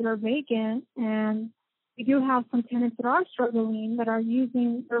 units that are vacant, and we do have some tenants that are struggling, that are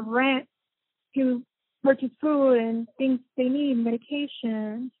using their rent to purchase food and things they need,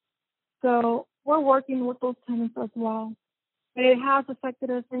 medications. So we're working with those tenants as well. But it has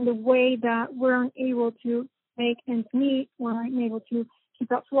affected us in the way that we're unable to make ends meet, we're unable to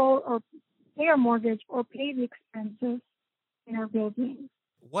keep afloat or pay our mortgage or pay the expenses in our building.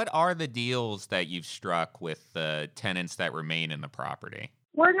 What are the deals that you've struck with the tenants that remain in the property?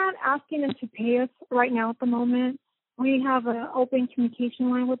 We're not asking them to pay us right now at the moment. We have an open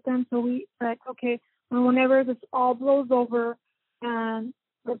communication line with them. So we said, okay, whenever this all blows over and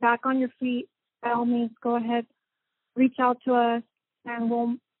we're back on your feet, by all means, go ahead, reach out to us, and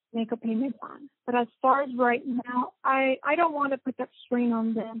we'll make a payment plan. But as far as right now, I don't want to put that strain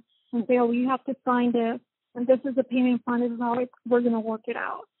on them and say, oh, you have to sign this, and this is the payment plan, this is how we're going to work it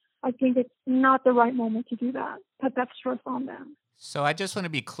out. I think it's not the right moment to do that, put that stress on them. So I just want to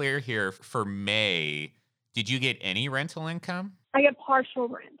be clear here. For May, did you get any rental income? I get partial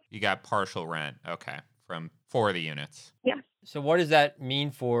rent. You got partial rent. Okay. From 4 of the units. Yes. So what does that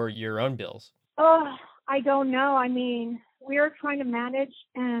mean for your own bills? I don't know. I mean, we are trying to manage,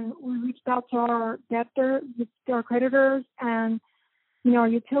 and we reached out to our debtors, to our creditors, and our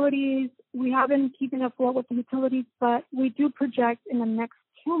utilities. We haven't keeping afloat with the utilities, but we do project in the next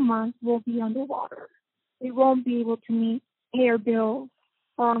 2 months we'll be underwater. We won't be able to pay our bills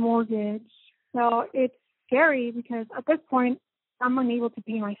or our mortgage. So it's scary because at this point I'm unable to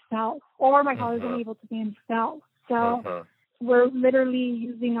pay myself, or my father's unable to pay himself. So we're literally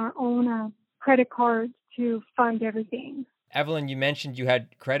using our own credit cards to fund everything. Evelyn, you mentioned you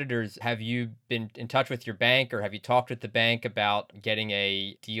had creditors. Have you been in touch with your bank, or have you talked with the bank about getting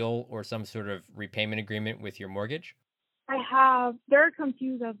a deal or some sort of repayment agreement with your mortgage? I have. They're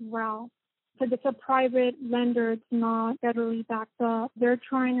confused as well. Because it's a private lender, it's not federally backed up. They're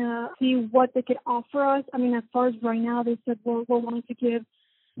trying to see what they could offer us. I mean, as far as right now, they said we're willing to give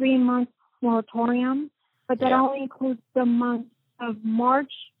 3 months moratorium, but that only includes the months of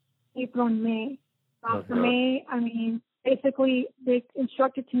March, April, and May. For May, I mean, basically, they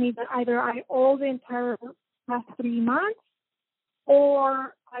instructed to me that either I owe the entire past 3 months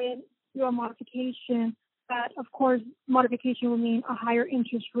or I do a modification. That, of course, modification will mean a higher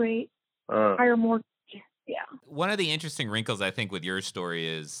interest rate, higher mortgage. Yeah. One of the interesting wrinkles, I think, with your story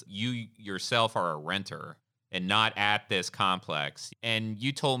is you yourself are a renter and not at this complex. And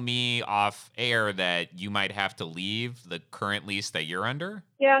you told me off air that you might have to leave the current lease that you're under?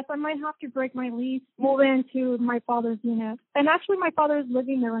 Yes, I might have to break my lease, move into my father's unit. And actually, my father is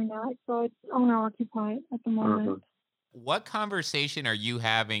living there right now, so it's owner-occupied at the moment. What conversation are you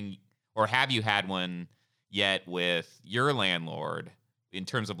having, or have you had one yet with your landlord in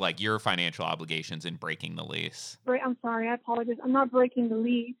terms of like your financial obligations in breaking the lease? I'm sorry, I apologize. I'm not breaking the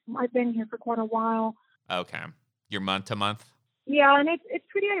lease. I've been here for quite a while. Okay. You're month to month? Yeah, and it's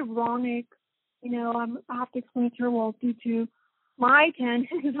pretty ironic. I have to explain to her, well, due to my tenant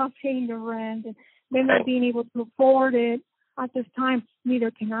not paying the rent and them not being able to afford it at this time,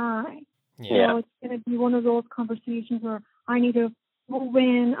 neither can I. Yeah. So it's going to be one of those conversations where I need to move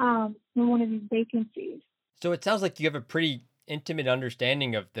in one of these vacancies. So it sounds like you have a pretty intimate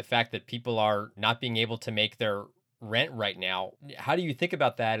understanding of the fact that people are not being able to make their rent right now. How do you think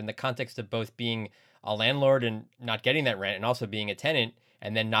about that in the context of both being a landlord and not getting that rent, and also being a tenant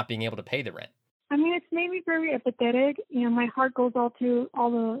and then not being able to pay the rent? I mean, it's made me very empathetic. My heart goes out to all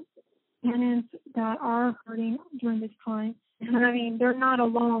the tenants that are hurting during this time. And I mean, they're not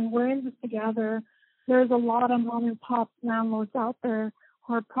alone. We're in this together. There's a lot of mom and pop landlords out there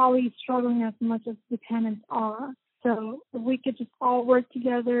who are probably struggling as much as the tenants are. So if we could just all work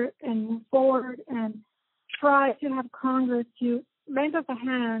together and move forward and try to have Congress to lend us a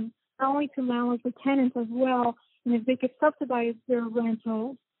hand, not only to landlords but tenants as well, and if they could subsidize their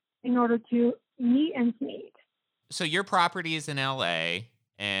rentals in order to meet ends meet. So your property is in LA,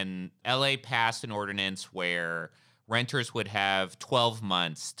 and LA passed an ordinance where renters would have 12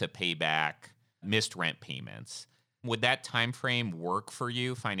 months to pay back missed rent payments. Would that time frame work for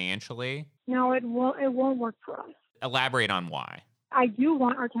you financially? No, it won't work for us. Elaborate on why. I do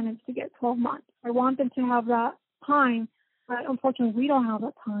want our tenants to get 12 months. I want them to have that time, but unfortunately we don't have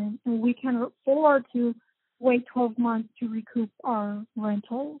that time, and we can't afford to wait 12 months to recoup our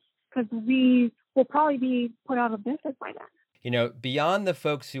rentals because we will probably be put out of business by then. Beyond the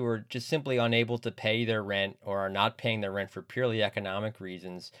folks who are just simply unable to pay their rent or are not paying their rent for purely economic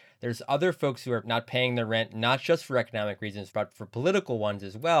reasons, there's other folks who are not paying their rent, not just for economic reasons, but for political ones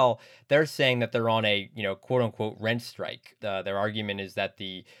as well. They're saying that they're on a, quote unquote, rent strike. Their argument is that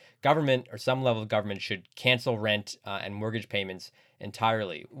the government or some level of government should cancel rent and mortgage payments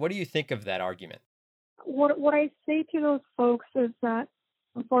entirely. What do you think of that argument? What I say to those folks is that,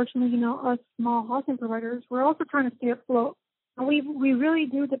 unfortunately, us small housing providers, we're also trying to stay afloat. And we really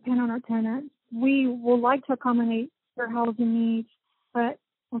do depend on our tenants. We would like to accommodate their housing needs, but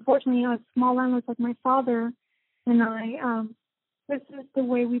unfortunately, as small landlords like my father and I, this is the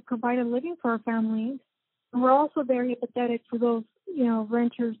way we provide a living for our families. And we're also very empathetic for those,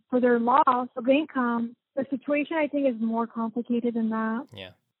 renters, for their loss of income. The situation, I think, is more complicated than that.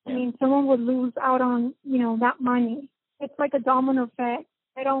 Yeah. I mean, someone would lose out on, that money. It's like a domino effect.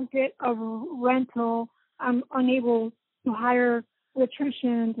 I don't get a rental. I'm unable to hire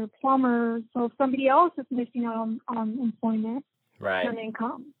electricians or plumbers, so somebody else is missing out on employment and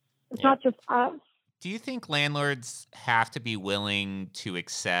income. It's not just us. Do you think landlords have to be willing to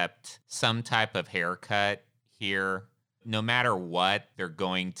accept some type of haircut here? No matter what, they're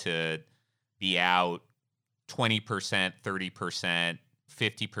going to be out 20%, 30%,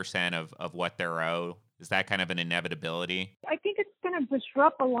 50% of what they're owed. Is that kind of an inevitability? I think it's going to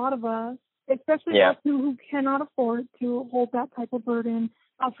disrupt a lot of us, especially us who cannot afford to hold that type of burden,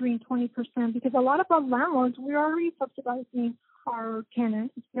 offering 20%, because a lot of our landlords, we're already subsidizing our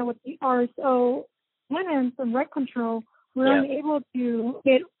tenants. With the RSO tenants and rent control, we're unable to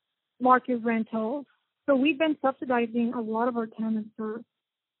get market rentals. So we've been subsidizing a lot of our tenants for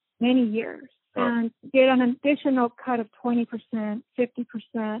many years and get an additional cut of 20%,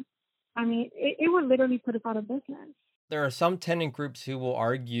 50%. I mean, it would literally put us out of business. There are some tenant groups who will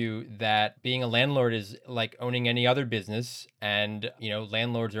argue that being a landlord is like owning any other business, and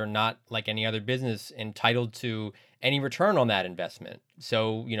landlords are not like any other business entitled to any return on that investment.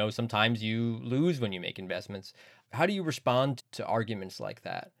 So sometimes you lose when you make investments. How do you respond to arguments like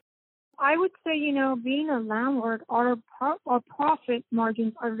that? I would say being a landlord, our profit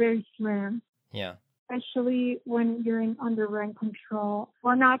margins are very slim. Yeah. Especially when you're under rent control.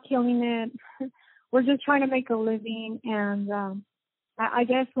 We're not killing it. We're just trying to make a living. And I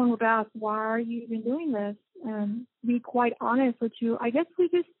guess when we're asked, why are you even doing this? And be quite honest with you, I guess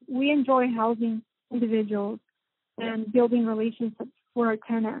we enjoy housing individuals and building relationships for our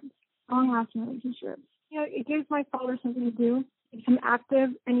tenants, long-lasting relationships. It gives my father something to do. He's active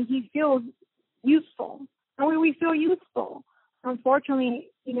and he feels useful. And we feel useful. Unfortunately,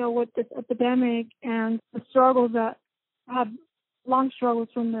 with this epidemic and the struggles that have long struggles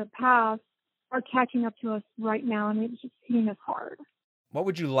from the past are catching up to us right now, and it's just hitting us hard. What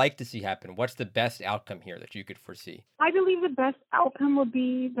would you like to see happen? What's the best outcome here that you could foresee? I believe the best outcome would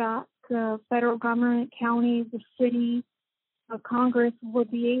be that the federal government, counties, the city, Congress would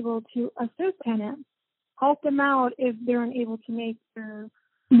be able to assist tenants, help them out if they're unable to make their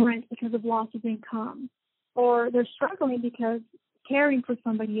rent because of loss of income, or they're struggling because caring for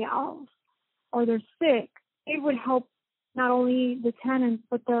somebody else, or they're sick. It would help not only the tenants,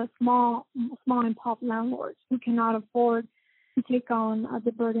 but the small and pop landlords who cannot afford to take on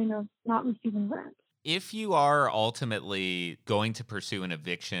the burden of not receiving rent. If you are ultimately going to pursue an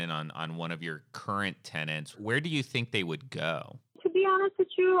eviction on one of your current tenants, where do you think they would go? To be honest with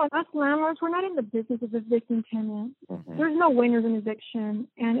you, us landlords, we're not in the business of evicting tenants. Mm-hmm. There's no winners in eviction,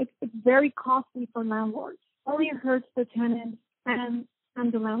 and it's very costly for landlords. Only hurts the tenants and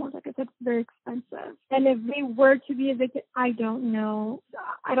the landlords. Like I said, it's very expensive. And if they were to be evicted, I don't know.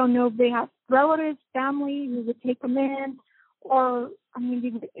 I don't know if they have relatives, family who would take them in, or they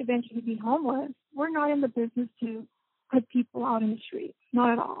would eventually be homeless. We're not in the business to put people out in the streets.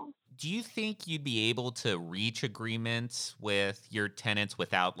 Not at all. Do you think you'd be able to reach agreements with your tenants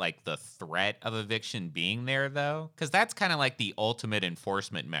without the threat of eviction being there, though? Because that's kind of like the ultimate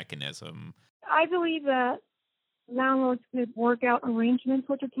enforcement mechanism. I believe that landlords could work out arrangements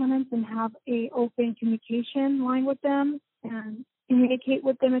with their tenants and have a open communication line with them and communicate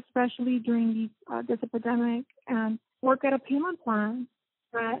with them, especially during this epidemic, and work out a payment plan.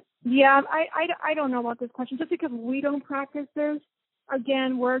 But I don't know about this question. Just because we don't practice this,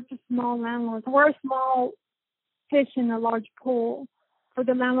 again, we're just small landlords. We're a small fish in a large pool. For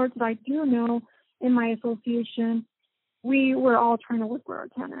the landlords that I do know in my association, we're all trying to work with our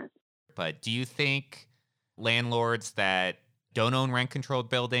tenants. But do you think landlords that don't own rent-controlled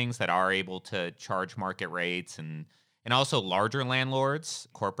buildings, that are able to charge market rates, and also larger landlords,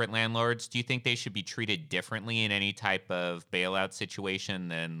 corporate landlords, do you think they should be treated differently in any type of bailout situation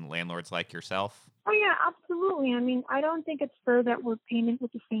than landlords like yourself? Oh, yeah, absolutely. I don't think it's fair that we're painted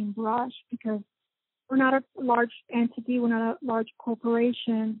with the same brush, because we're not a large entity, we're not a large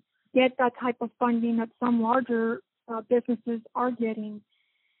corporation, get that type of funding that some larger businesses are getting.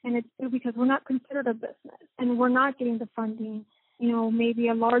 And it's because we're not considered a business and we're not getting the funding, maybe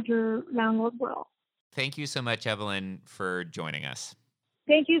a larger landlord will. Thank you so much, Evelyn, for joining us.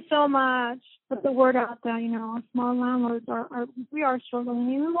 Thank you so much. Put the word out there, small landlords we are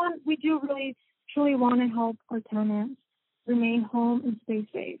struggling. We do really, truly want to help our tenants remain home and stay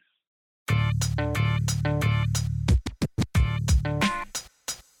safe.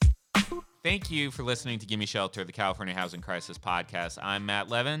 Thank you for listening to Gimme Shelter, the California Housing Crisis Podcast. I'm Matt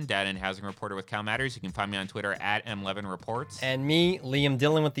Levin, data and housing reporter with Cal Matters. You can find me on Twitter at MLevinReports. And me, Liam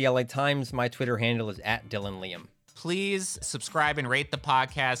Dillon with the LA Times. My Twitter handle is @DillonLiam. Please subscribe and rate the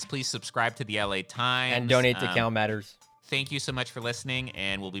podcast. Please subscribe to the LA Times. And donate to Cal Matters. Thank you so much for listening,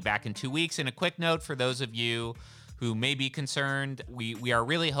 and we'll be back in 2 weeks. And a quick note for those of you who may be concerned. We are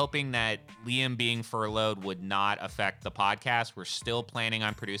really hoping that Liam being furloughed would not affect the podcast. We're still planning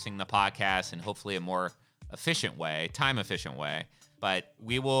on producing the podcast in hopefully a more efficient way, time-efficient way. But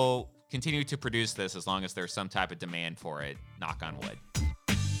we will continue to produce this as long as there's some type of demand for it, knock on wood.